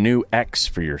created a new X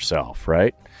for yourself,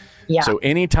 right? Yeah. So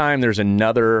anytime there's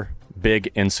another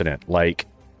big incident, like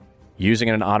using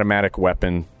an automatic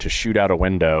weapon to shoot out a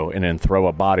window and then throw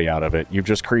a body out of it, you've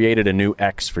just created a new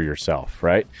X for yourself,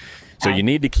 right? So you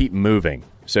need to keep moving.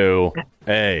 So,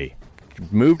 A,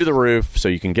 move to the roof so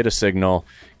you can get a signal,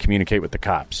 communicate with the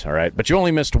cops, all right? But you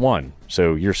only missed one,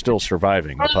 so you're still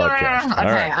surviving the podcast. Okay,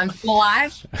 right. I'm still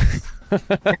alive.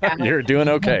 You're doing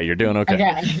okay. You're doing okay.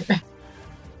 Okay.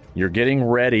 You're getting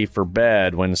ready for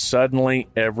bed when suddenly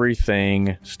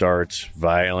everything starts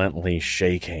violently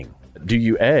shaking. Do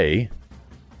you A,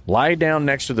 lie down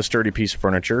next to the sturdy piece of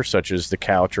furniture, such as the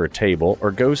couch or a table,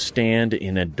 or go stand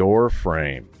in a door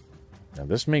frame? Now,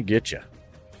 this may get you.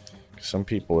 Some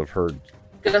people have heard.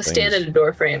 Go stand in a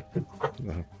door frame.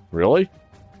 Really?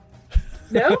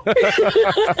 No?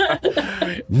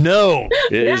 No.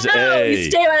 It is A.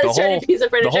 You stay by the sturdy piece of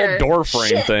furniture. The whole door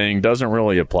frame thing doesn't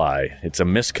really apply. It's a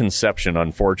misconception,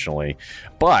 unfortunately.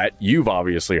 But you've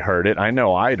obviously heard it. I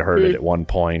know I'd heard it at one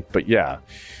point. But yeah,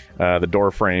 the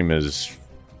door frame is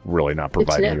really not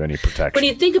providing you any protection. When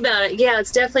you think about it, yeah,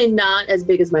 it's definitely not as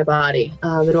big as my body.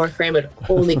 The door frame would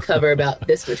only cover about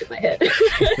this much of my head.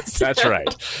 So, that's right.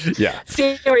 Yeah.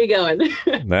 See where you're going.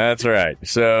 That's right.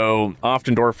 So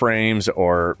often door frames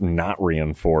are not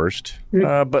reinforced,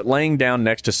 but laying down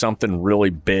next to something really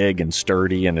big and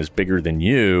sturdy and is bigger than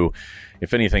you,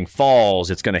 if anything falls,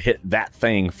 it's going to hit that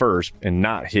thing first and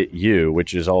not hit you,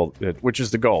 which is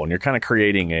the goal. And you're kind of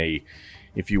creating a,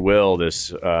 if you will,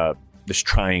 this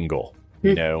triangle,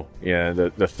 you know. Yeah,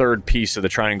 the third piece of the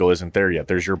triangle isn't there yet.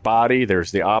 There's your body,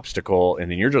 there's the obstacle, and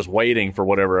then you're just waiting for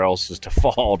whatever else is to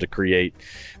fall to create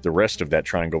the rest of that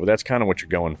triangle. But that's kind of what you're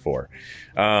going for.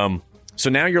 So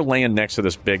now you're laying next to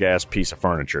this big ass piece of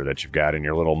furniture that you've got in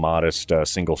your little modest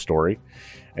single story,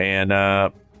 and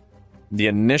the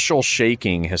initial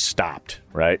shaking has stopped,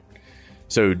 right?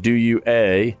 So do you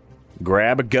A,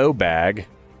 grab a go bag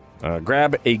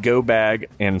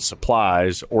and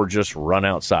supplies, or just run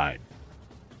outside?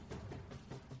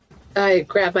 I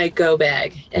grab my go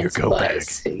bag and your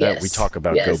supplies. Go bag. Yes. We talk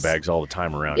about go bags all the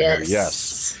time around here.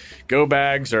 Yes. Go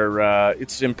bags are,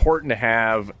 it's important to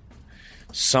have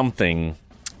something.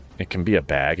 It can be a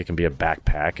bag. It can be a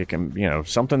backpack. It can,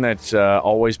 something that's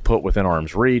always put within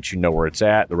arm's reach. You know where it's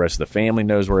at. The rest of the family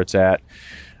knows where it's at.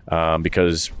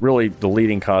 Because really the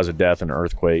leading cause of death in an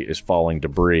earthquake is falling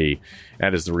debris.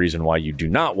 That is the reason why you do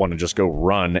not want to just go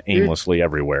run aimlessly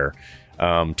everywhere.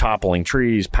 Toppling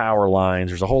trees, power lines,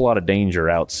 there's a whole lot of danger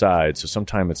outside. So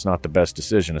sometimes it's not the best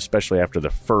decision, especially after the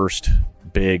first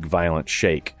big violent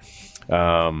shake.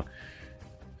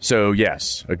 So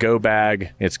yes, a go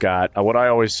bag. It's got what I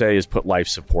always say is put life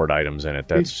support items in it.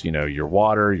 That's, your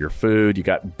water, your food. You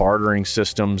got bartering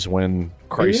systems when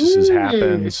crises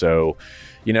happen. So,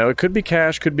 it could be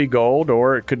cash, could be gold,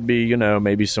 or it could be,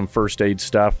 maybe some first aid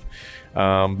stuff.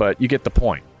 But you get the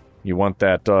point. You want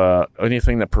that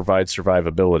anything that provides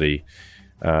survivability,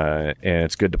 and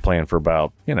it's good to plan for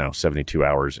about 72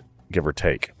 hours, give or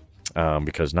take.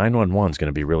 because 911 is going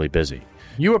to be really busy.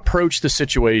 You approach the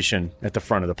situation at the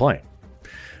front of the plane.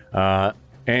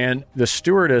 And the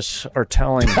stewardess are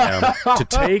telling him to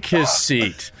take his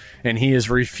seat, and he is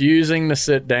refusing to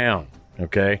sit down.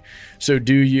 Okay? So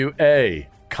do you A,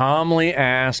 calmly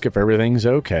ask if everything's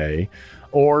okay,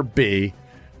 or B,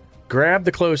 grab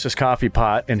the closest coffee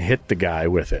pot and hit the guy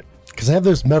with it? Because I have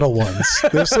those metal ones.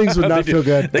 Those things would not feel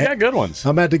good. They got good ones.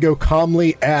 I'm had to go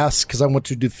calmly ask because I want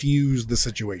to diffuse the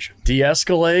situation.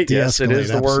 De-escalate? Yes, it is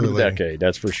the word of the absolutely. decade.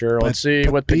 That's for sure. Let's see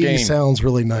But what the B game sounds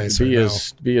really nice. B right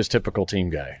is B is typical team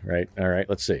guy, right? All right,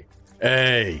 let's see.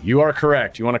 Hey, you are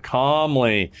correct. You want to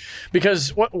calmly,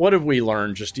 because what have we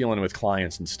learned just dealing with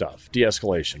clients and stuff?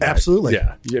 De-escalation. now. Right? Absolutely.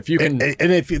 Yeah. If you can,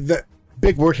 and if you, the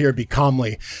big word here would be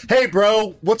calmly. Hey,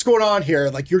 bro, what's going on here?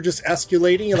 Like you're just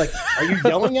escalating. You're like, are you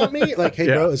yelling at me? Like, hey,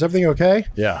 Yeah. bro, is everything okay?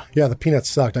 yeah. Yeah, the peanuts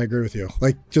sucked. I agree with you.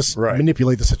 Like, just Right.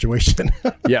 manipulate the situation.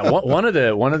 Yeah, one of the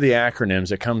acronyms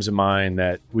that comes to mind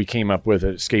that we came up with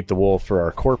at Escape the Wolf for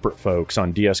our corporate folks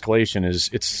on de-escalation is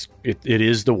it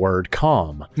is the word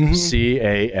calm.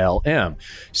 CALM.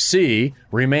 C,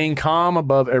 remain calm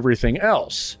above everything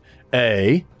else.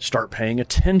 A, start paying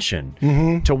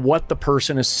attention to what the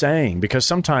person is saying, because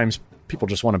sometimes people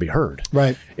just want to be heard.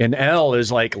 Right. And L is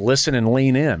like listen and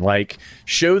lean in. Like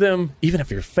show them, even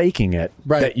if you're faking it,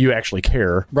 Right. that you actually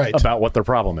care Right. about what their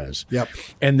problem is. Yep.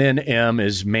 And then M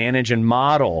is manage and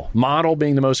model. Model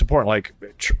being the most important. Like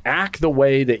act the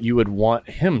way that you would want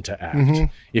him to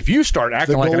act. If you start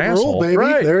acting The like an golden rule, asshole, baby.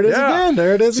 right? There it is yeah. again.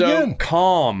 There it is so, again.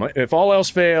 Calm. If all else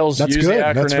fails, That's use good.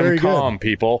 the That's very acronym good. CALM,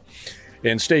 people.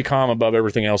 And stay calm above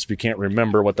everything else if you can't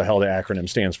remember what the hell the acronym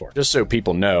stands for. Just so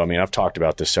people know, I mean, I've talked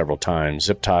about this several times.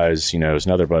 Zip ties, is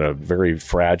nothing but a very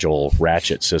fragile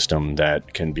ratchet system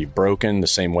that can be broken the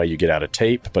same way you get out of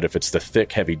tape. But if it's the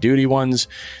thick, heavy-duty ones,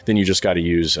 then you just got to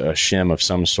use a shim of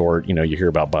some sort. You hear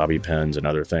about bobby pins and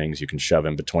other things you can shove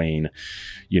in between,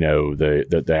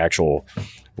 the actual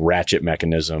ratchet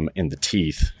mechanism in the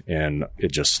teeth, and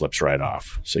it just slips right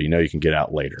off. So you can get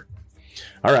out later.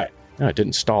 All right. No, it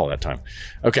didn't stall that time.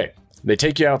 Okay. They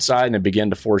take you outside and they begin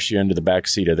to force you into the back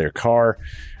seat of their car.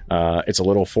 It's a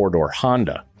little 4-door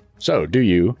Honda. So do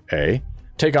you, A,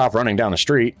 take off running down the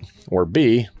street, or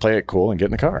B, play it cool and get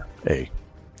in the car? A.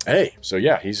 So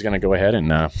yeah, he's going to go ahead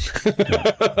and...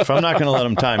 If I'm not going to let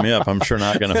him tie me up, I'm sure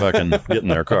not going to fucking get in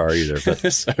their car either.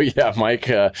 But. So yeah, Mike,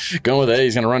 going with A,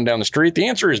 he's going to run down the street. The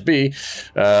answer is B,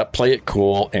 play it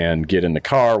cool and get in the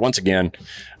car. Once again,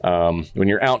 when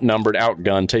you're outnumbered,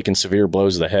 outgunned, taking severe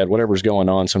blows to the head, whatever's going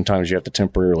on, sometimes you have to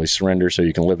temporarily surrender so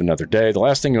you can live another day. The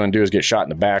last thing you want to do is get shot in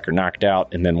the back or knocked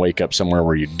out and then wake up somewhere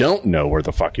where you don't know where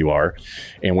the fuck you are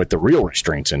and with the real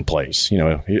restraints in place.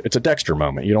 It's a Dexter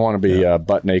moment. You don't want to be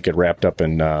butt naked, wrapped up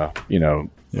in,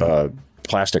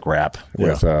 plastic wrap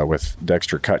with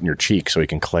Dexter cutting your cheek so he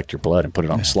can collect your blood and put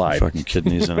it on a slide. Fucking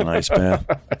kidneys in an ice bath.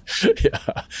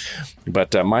 Yeah.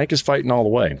 But Mike is fighting all the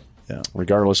way. Yeah.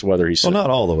 Regardless of whether he's... Well, not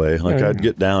all the way. Like, I'd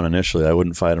get down initially. I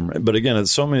wouldn't fight him. But again,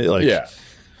 it's so many, like... Yeah.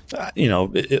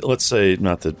 Let's say,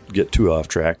 not to get too off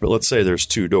track, but let's say there's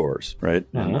 2 doors, right?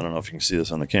 And I don't know if you can see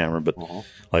this on the camera, but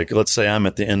like, let's say I'm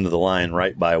at the end of the line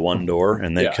right by one door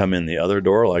and they come in the other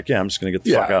door. Like, I'm just going to get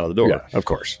the fuck out of the door. Yeah, of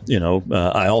course.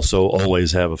 I also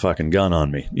always have a fucking gun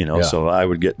on me, so I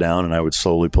would get down and I would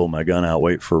slowly pull my gun out,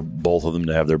 wait for both of them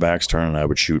to have their backs turned, and I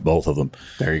would shoot both of them.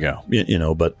 There you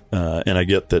go. But, and I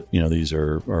get that, these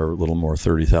are a little more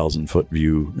 30,000 foot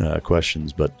view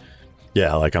questions, but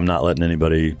yeah, like I'm not letting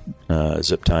anybody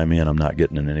zip tie me, and I'm not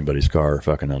getting in anybody's car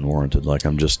fucking unwarranted. Like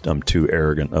I'm too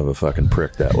arrogant of a fucking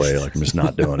prick that way. Like I'm just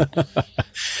not doing it.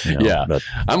 Yeah, but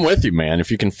I'm with you, man.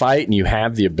 If you can fight and you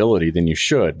have the ability, then you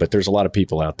should. But there's a lot of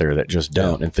people out there that just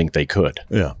don't and think they could.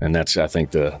 Yeah, and that's, I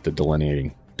think, the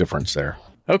delineating difference there.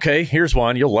 Okay, here's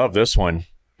one. You'll love this one.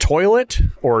 Toilet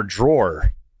or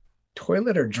drawer?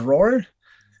 Toilet or drawer?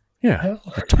 Yeah,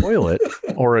 a toilet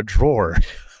or a drawer.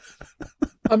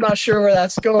 I'm not sure where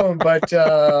that's going, but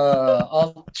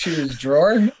I'll choose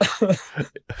drawer.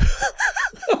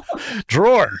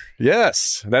 Drawer.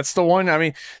 Yes, that's the one. I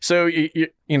mean, so,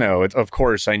 of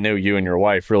course, I know you and your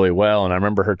wife really well. And I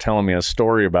remember her telling me a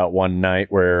story about one night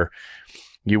where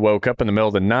you woke up in the middle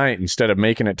of the night. Instead of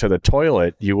making it to the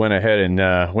toilet, you went ahead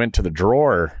and went to the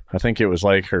drawer. I think it was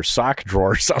like her sock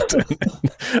drawer or something.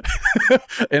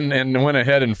 and went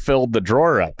ahead and filled the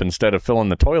drawer up instead of filling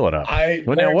the toilet up. I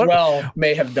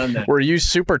may have done that. Were you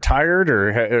super tired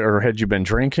or had you been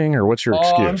drinking, or what's your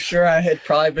excuse? I'm sure I had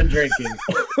probably been drinking.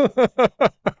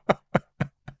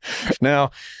 Now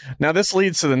this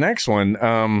leads to the next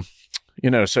one.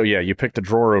 So yeah, you picked the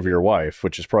drawer over your wife,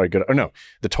 which is probably good. Oh no,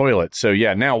 the toilet. So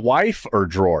yeah, now wife or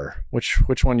drawer? Which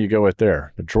one do you go with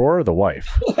there? The drawer or the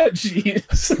wife?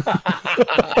 Jeez.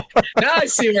 Now I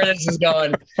see where this is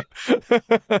going.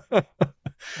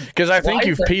 Because I think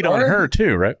you've peed on her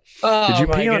too, right? Oh, did you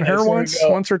pee on her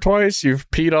once or twice? You've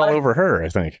peed all over her, I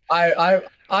think. I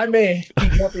may be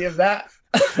guilty of that.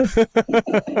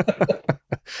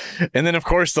 And then, of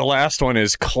course, the last one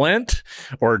is Clint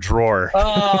or drawer.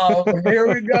 Oh, here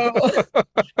we go.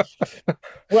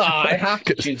 Well, I have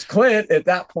to choose Clint at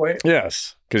that point.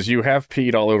 Yes, because you have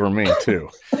peed all over me too.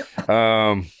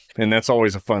 And that's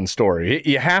always a fun story.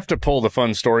 You have to pull the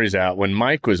fun stories out. When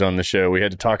Mike was on the show, we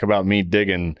had to talk about me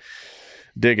digging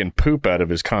poop out of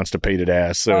his constipated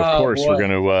ass. So, of course, we're going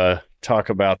to talk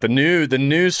about the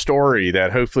news story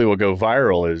that hopefully will go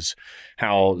viral is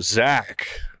how Zach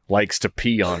likes to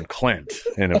pee on Clint.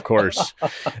 And of course,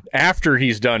 after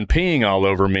he's done peeing all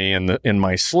over me in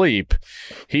my sleep,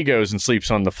 he goes and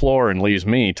sleeps on the floor and leaves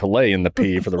me to lay in the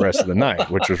pee for the rest of the night,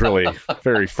 which was really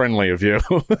very friendly of you.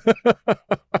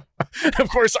 Of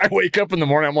course, I wake up in the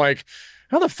morning, I'm like,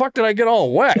 how the fuck did I get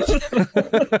all wet? And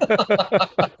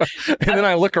then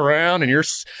I look around and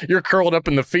you're curled up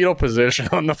in the fetal position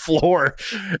on the floor.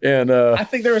 And I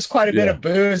think there was quite a bit of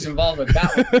booze involved with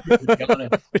that one.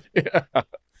 Yeah.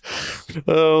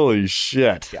 Holy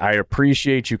shit. I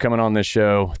appreciate you coming on this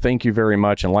show. Thank you very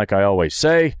much. And like I always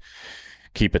say,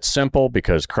 keep it simple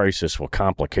because crisis will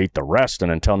complicate the rest.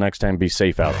 And until next time, be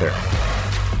safe out there.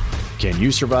 Can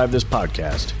You Survive This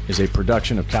Podcast is a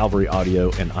production of Calvary Audio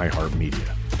and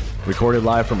iHeartMedia. Recorded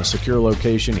live from a secure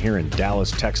location here in Dallas,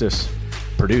 Texas.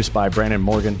 Produced by Brandon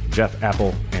Morgan, Jeff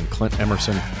Apple, and Clint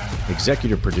Emerson.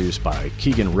 Executive produced by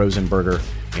Keegan Rosenberger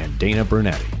and Dana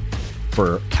Brunetti.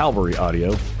 For Calvary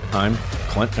Audio, I'm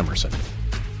Clint Emerson.